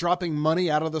literally dropping money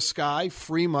out of the sky,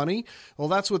 free money. Well,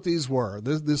 that's what these were.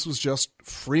 This was just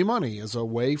free money as a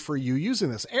way for you using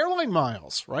this. Airline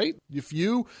miles, right? If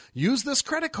you use this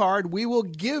credit card, we will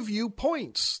give you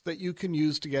points that you can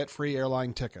use to get free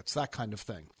airline tickets, that kind of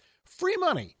thing. Free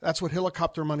money. That's what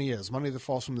helicopter money is, money that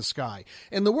falls from the sky.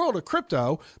 In the world of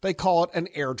crypto, they call it an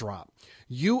airdrop.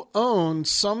 You own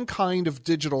some kind of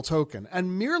digital token,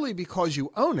 and merely because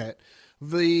you own it,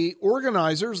 the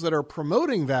organizers that are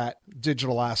promoting that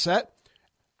digital asset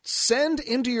send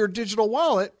into your digital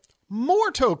wallet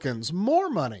more tokens, more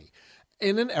money,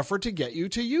 in an effort to get you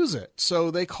to use it.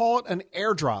 So they call it an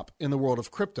airdrop in the world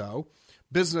of crypto.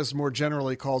 Business more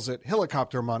generally calls it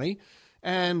helicopter money.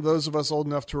 And those of us old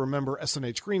enough to remember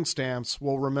S&H green stamps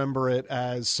will remember it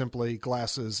as simply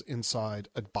glasses inside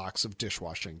a box of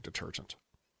dishwashing detergent.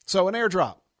 So an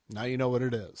airdrop, now you know what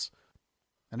it is.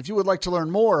 And if you would like to learn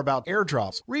more about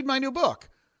airdrops, read my new book,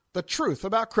 The Truth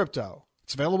About Crypto.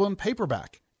 It's available in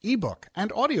paperback, ebook,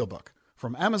 and audiobook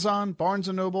from Amazon, Barnes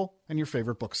 & Noble, and your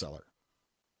favorite bookseller.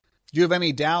 Do you have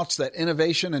any doubts that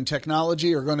innovation and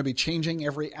technology are going to be changing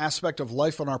every aspect of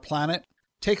life on our planet?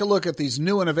 Take a look at these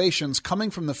new innovations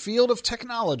coming from the field of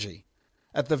technology.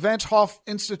 At the Van 't Hoff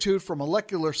Institute for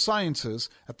Molecular Sciences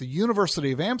at the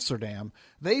University of Amsterdam,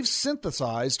 they've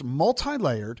synthesized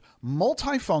multi-layered,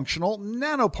 multifunctional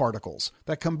nanoparticles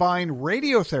that combine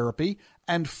radiotherapy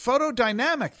and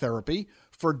photodynamic therapy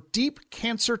for deep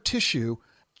cancer tissue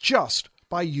just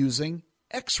by using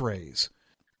X-rays.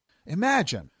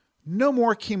 Imagine, no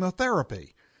more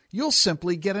chemotherapy. You'll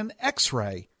simply get an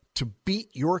X-ray to beat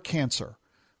your cancer.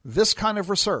 This kind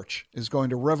of research is going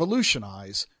to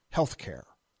revolutionize healthcare.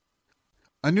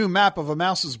 A new map of a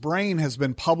mouse's brain has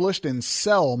been published in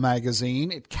Cell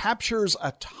magazine. It captures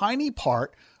a tiny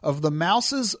part of the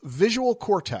mouse's visual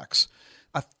cortex,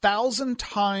 1,000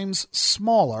 times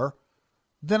smaller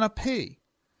than a pea.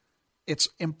 It's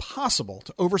impossible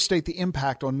to overstate the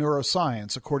impact on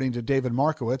neuroscience, according to David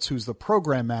Markowitz, who's the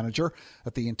program manager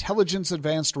at the Intelligence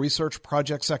Advanced Research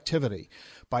Project's activity.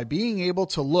 By being able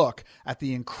to look at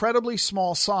the incredibly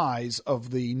small size of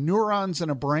the neurons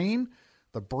in a brain,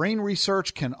 the brain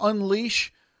research can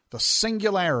unleash the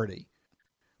singularity,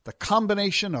 the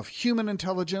combination of human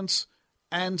intelligence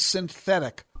and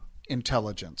synthetic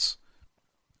intelligence.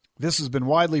 This has been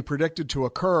widely predicted to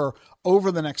occur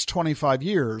over the next 25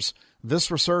 years. This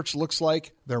research looks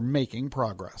like they're making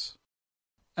progress.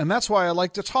 And that's why I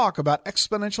like to talk about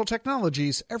exponential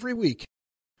technologies every week.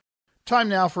 Time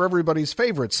now for everybody's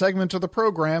favorite segment of the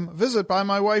program, Visit by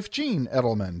my wife, Jean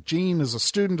Edelman. Jean is a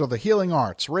student of the healing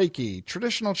arts, Reiki,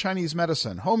 traditional Chinese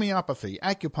medicine, homeopathy,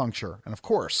 acupuncture, and of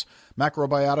course,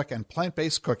 macrobiotic and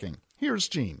plant-based cooking. Here's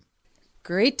Jean.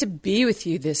 Great to be with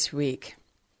you this week.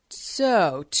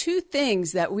 So, two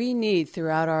things that we need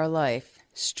throughout our life,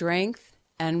 strength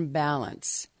and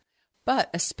balance, but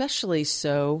especially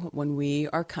so when we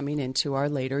are coming into our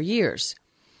later years.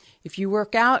 If you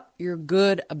work out, you're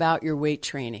good about your weight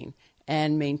training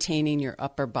and maintaining your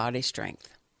upper body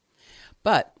strength.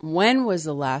 But when was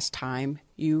the last time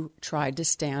you tried to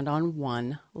stand on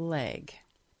one leg?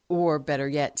 Or better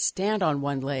yet, stand on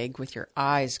one leg with your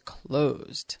eyes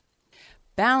closed.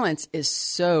 Balance is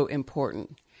so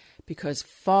important because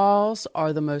falls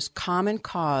are the most common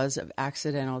cause of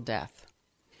accidental death.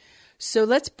 So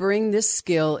let's bring this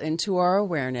skill into our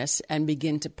awareness and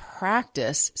begin to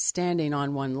practice standing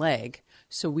on one leg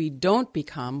so we don't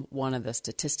become one of the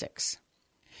statistics.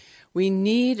 We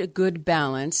need a good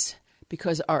balance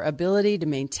because our ability to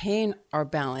maintain our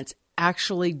balance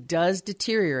actually does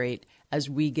deteriorate as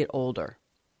we get older.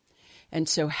 And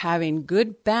so having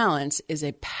good balance is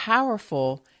a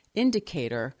powerful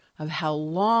indicator of how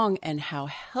long and how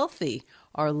healthy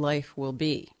our life will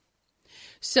be.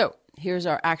 So here's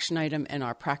our action item and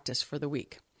our practice for the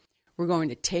week. We're going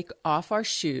to take off our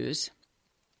shoes.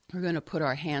 We're going to put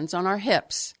our hands on our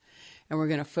hips, and we're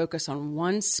going to focus on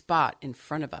one spot in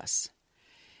front of us.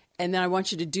 And then I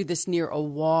want you to do this near a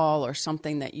wall or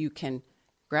something that you can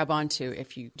grab onto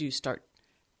if you do start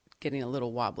getting a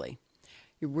little wobbly.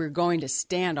 We're going to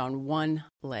stand on one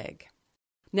leg.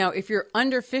 Now, if you're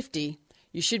under 50,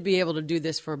 you should be able to do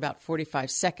this for about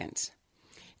 45 seconds.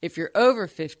 If you're over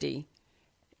 50,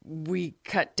 we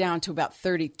cut down to about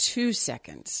 32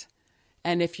 seconds.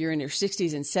 And if you're in your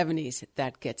 60s and 70s,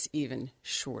 that gets even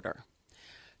shorter.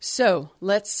 So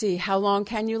let's see, how long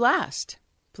can you last?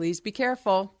 Please be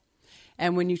careful.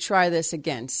 And when you try this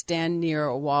again, stand near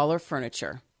a wall or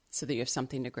furniture so that you have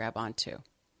something to grab onto.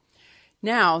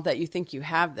 Now that you think you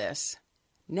have this,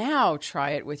 now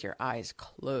try it with your eyes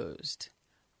closed.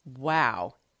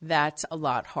 Wow, that's a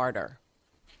lot harder.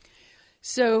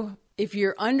 So if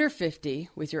you're under 50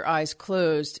 with your eyes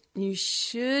closed, you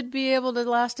should be able to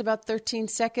last about 13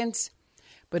 seconds.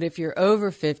 But if you're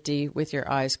over 50 with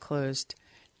your eyes closed,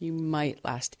 you might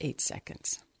last 8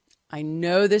 seconds. I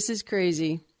know this is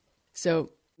crazy. So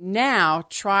now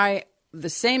try the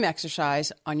same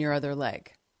exercise on your other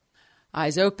leg.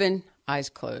 Eyes open, eyes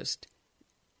closed.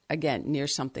 Again, near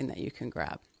something that you can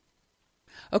grab.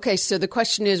 Okay, so the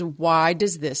question is, why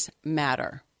does this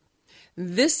matter?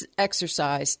 This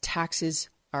exercise taxes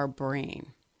our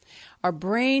brain. Our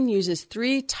brain uses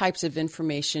 3 types of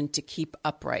information to keep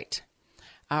upright.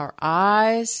 Our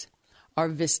eyes, our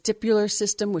vestibular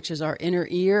system, which is our inner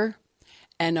ear,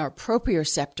 and our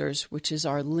proprioceptors, which is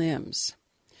our limbs.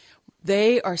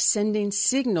 They are sending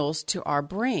signals to our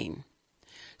brain.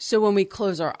 So when we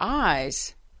close our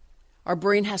eyes, our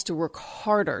brain has to work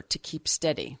harder to keep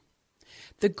steady.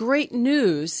 The great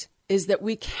news is that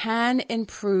we can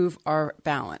improve our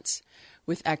balance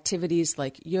with activities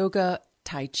like yoga,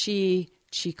 tai chi,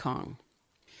 qigong.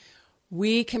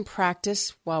 We can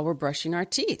practice while we're brushing our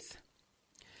teeth.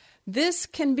 This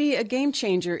can be a game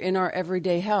changer in our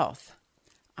everyday health.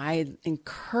 I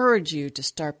encourage you to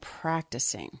start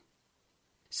practicing.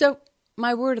 So,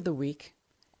 my word of the week,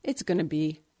 it's going to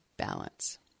be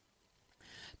balance.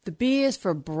 The B is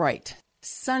for bright,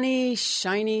 sunny,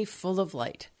 shiny, full of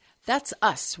light. That's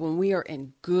us when we are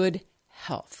in good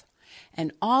health.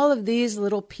 And all of these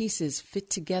little pieces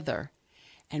fit together,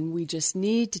 and we just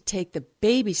need to take the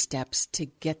baby steps to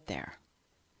get there.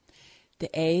 The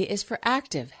A is for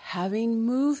active, having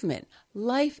movement.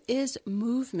 Life is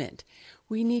movement.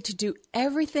 We need to do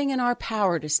everything in our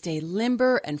power to stay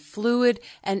limber and fluid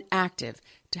and active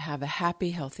to have a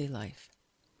happy, healthy life.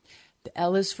 The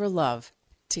L is for love,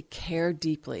 to care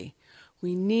deeply.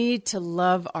 We need to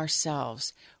love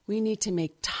ourselves. We need to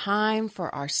make time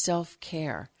for our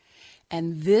self-care.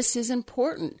 And this is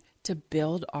important to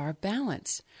build our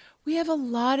balance. We have a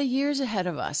lot of years ahead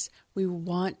of us. We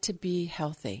want to be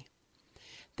healthy.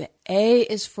 The A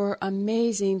is for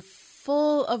amazing,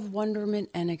 full of wonderment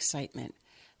and excitement.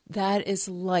 That is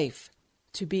life,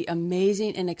 to be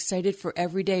amazing and excited for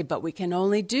every day. But we can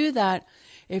only do that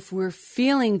if we're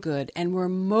feeling good and we're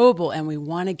mobile and we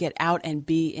want to get out and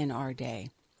be in our day.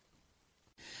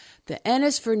 The N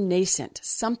is for nascent,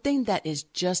 something that is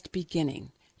just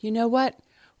beginning. You know what?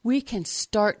 We can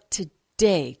start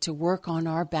today to work on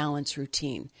our balance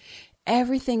routine.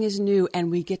 Everything is new and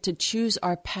we get to choose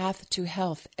our path to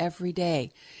health every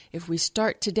day. If we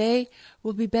start today,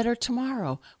 we'll be better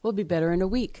tomorrow. We'll be better in a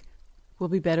week. We'll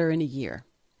be better in a year.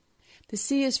 The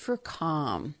C is for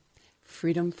calm,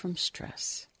 freedom from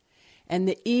stress. And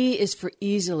the E is for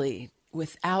easily,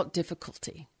 without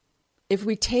difficulty. If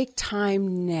we take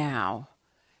time now,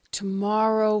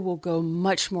 tomorrow will go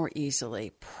much more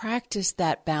easily. Practice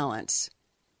that balance.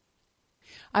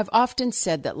 I've often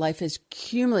said that life is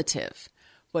cumulative.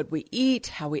 What we eat,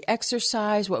 how we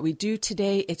exercise, what we do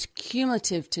today, it's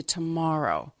cumulative to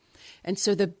tomorrow. And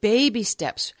so the baby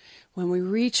steps, when we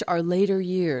reach our later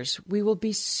years, we will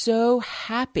be so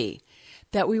happy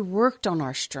that we worked on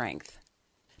our strength,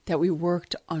 that we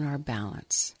worked on our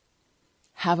balance.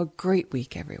 Have a great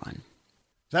week, everyone.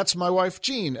 That's my wife,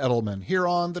 Jean Edelman, here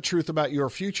on The Truth About Your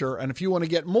Future. And if you want to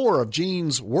get more of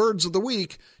Jean's Words of the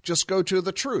Week, just go to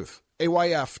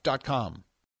thetruthayf.com.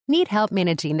 Need help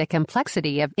managing the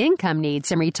complexity of income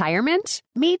needs in retirement?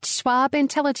 Meet Schwab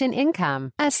Intelligent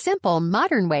Income, a simple,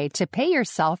 modern way to pay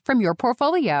yourself from your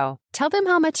portfolio. Tell them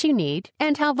how much you need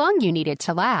and how long you need it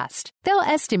to last. They'll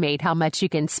estimate how much you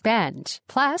can spend.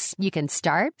 Plus, you can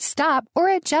start, stop, or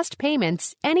adjust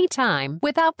payments anytime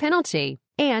without penalty.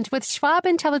 And with Schwab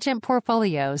Intelligent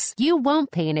Portfolios, you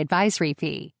won't pay an advisory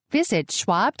fee. Visit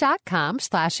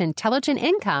schwab.com/intelligent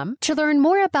income to learn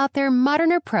more about their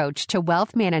modern approach to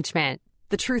wealth management.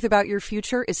 The Truth About Your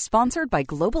Future is sponsored by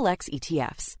Global X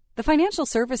ETFs. The financial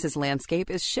services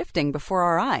landscape is shifting before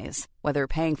our eyes. Whether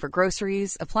paying for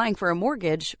groceries, applying for a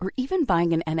mortgage, or even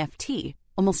buying an NFT,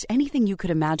 almost anything you could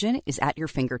imagine is at your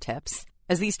fingertips.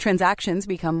 As these transactions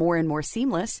become more and more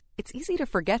seamless, it's easy to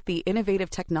forget the innovative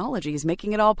technologies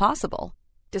making it all possible.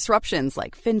 Disruptions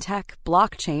like fintech,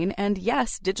 blockchain, and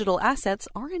yes, digital assets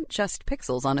aren't just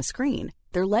pixels on a screen.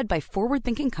 They're led by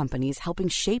forward-thinking companies helping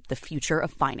shape the future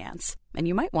of finance. And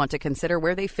you might want to consider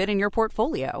where they fit in your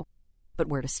portfolio. But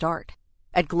where to start?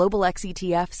 At Global X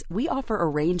ETFs, we offer a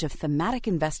range of thematic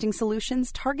investing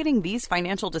solutions targeting these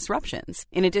financial disruptions,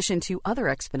 in addition to other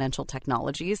exponential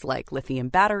technologies like lithium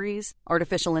batteries,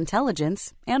 artificial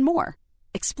intelligence, and more.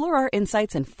 Explore our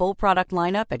insights and full product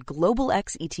lineup at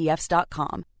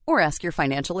globalxetfs.com or ask your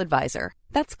financial advisor.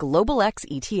 That's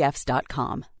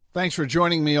globalxetfs.com. Thanks for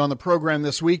joining me on the program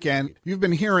this weekend. You've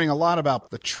been hearing a lot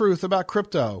about the truth about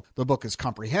crypto. The book is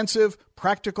comprehensive,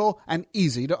 practical, and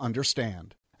easy to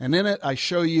understand. And in it, I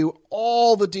show you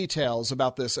all the details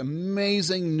about this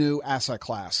amazing new asset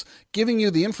class, giving you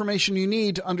the information you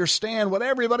need to understand what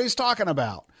everybody's talking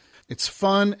about. It's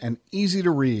fun and easy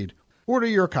to read. Order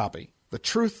your copy, The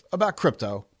Truth About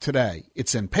Crypto, today.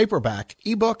 It's in paperback,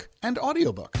 ebook, and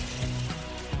audiobook.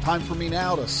 Time for me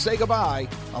now to say goodbye.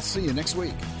 I'll see you next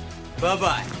week.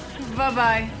 Bye-bye.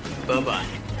 Bye-bye. Bye-bye.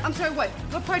 I'm sorry, what?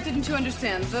 What part didn't you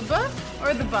understand? The buh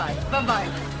or the bye? Bye-bye.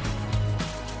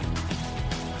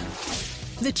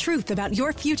 The Truth About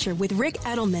Your Future with Rick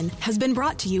Edelman has been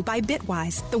brought to you by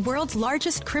Bitwise, the world's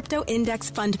largest crypto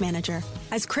index fund manager.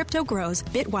 As crypto grows,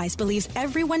 Bitwise believes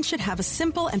everyone should have a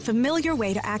simple and familiar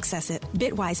way to access it.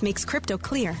 Bitwise makes crypto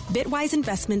clear.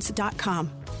 BitwiseInvestments.com.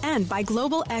 And by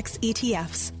Global X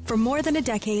ETFs. For more than a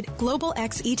decade, Global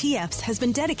X ETFs has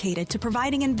been dedicated to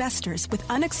providing investors with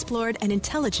unexplored and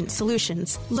intelligent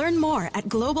solutions. Learn more at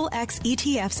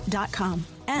globalxetfs.com.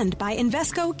 And by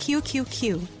Invesco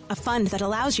QQQ, a fund that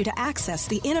allows you to access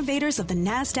the innovators of the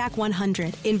NASDAQ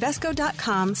 100.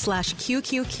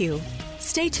 Invesco.com/QQQ.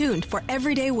 Stay tuned for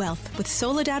Everyday Wealth with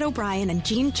Soledad O'Brien and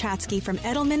Gene Chatsky from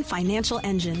Edelman Financial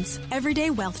Engines.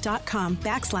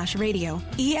 Everydaywealth.com/radio.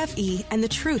 EFE and The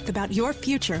Truth About Your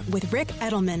Future with Rick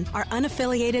Edelman are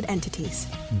unaffiliated entities.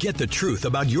 Get the truth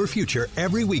about your future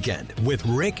every weekend with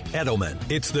Rick Edelman.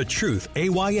 It's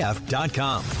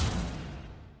thetruthayf.com.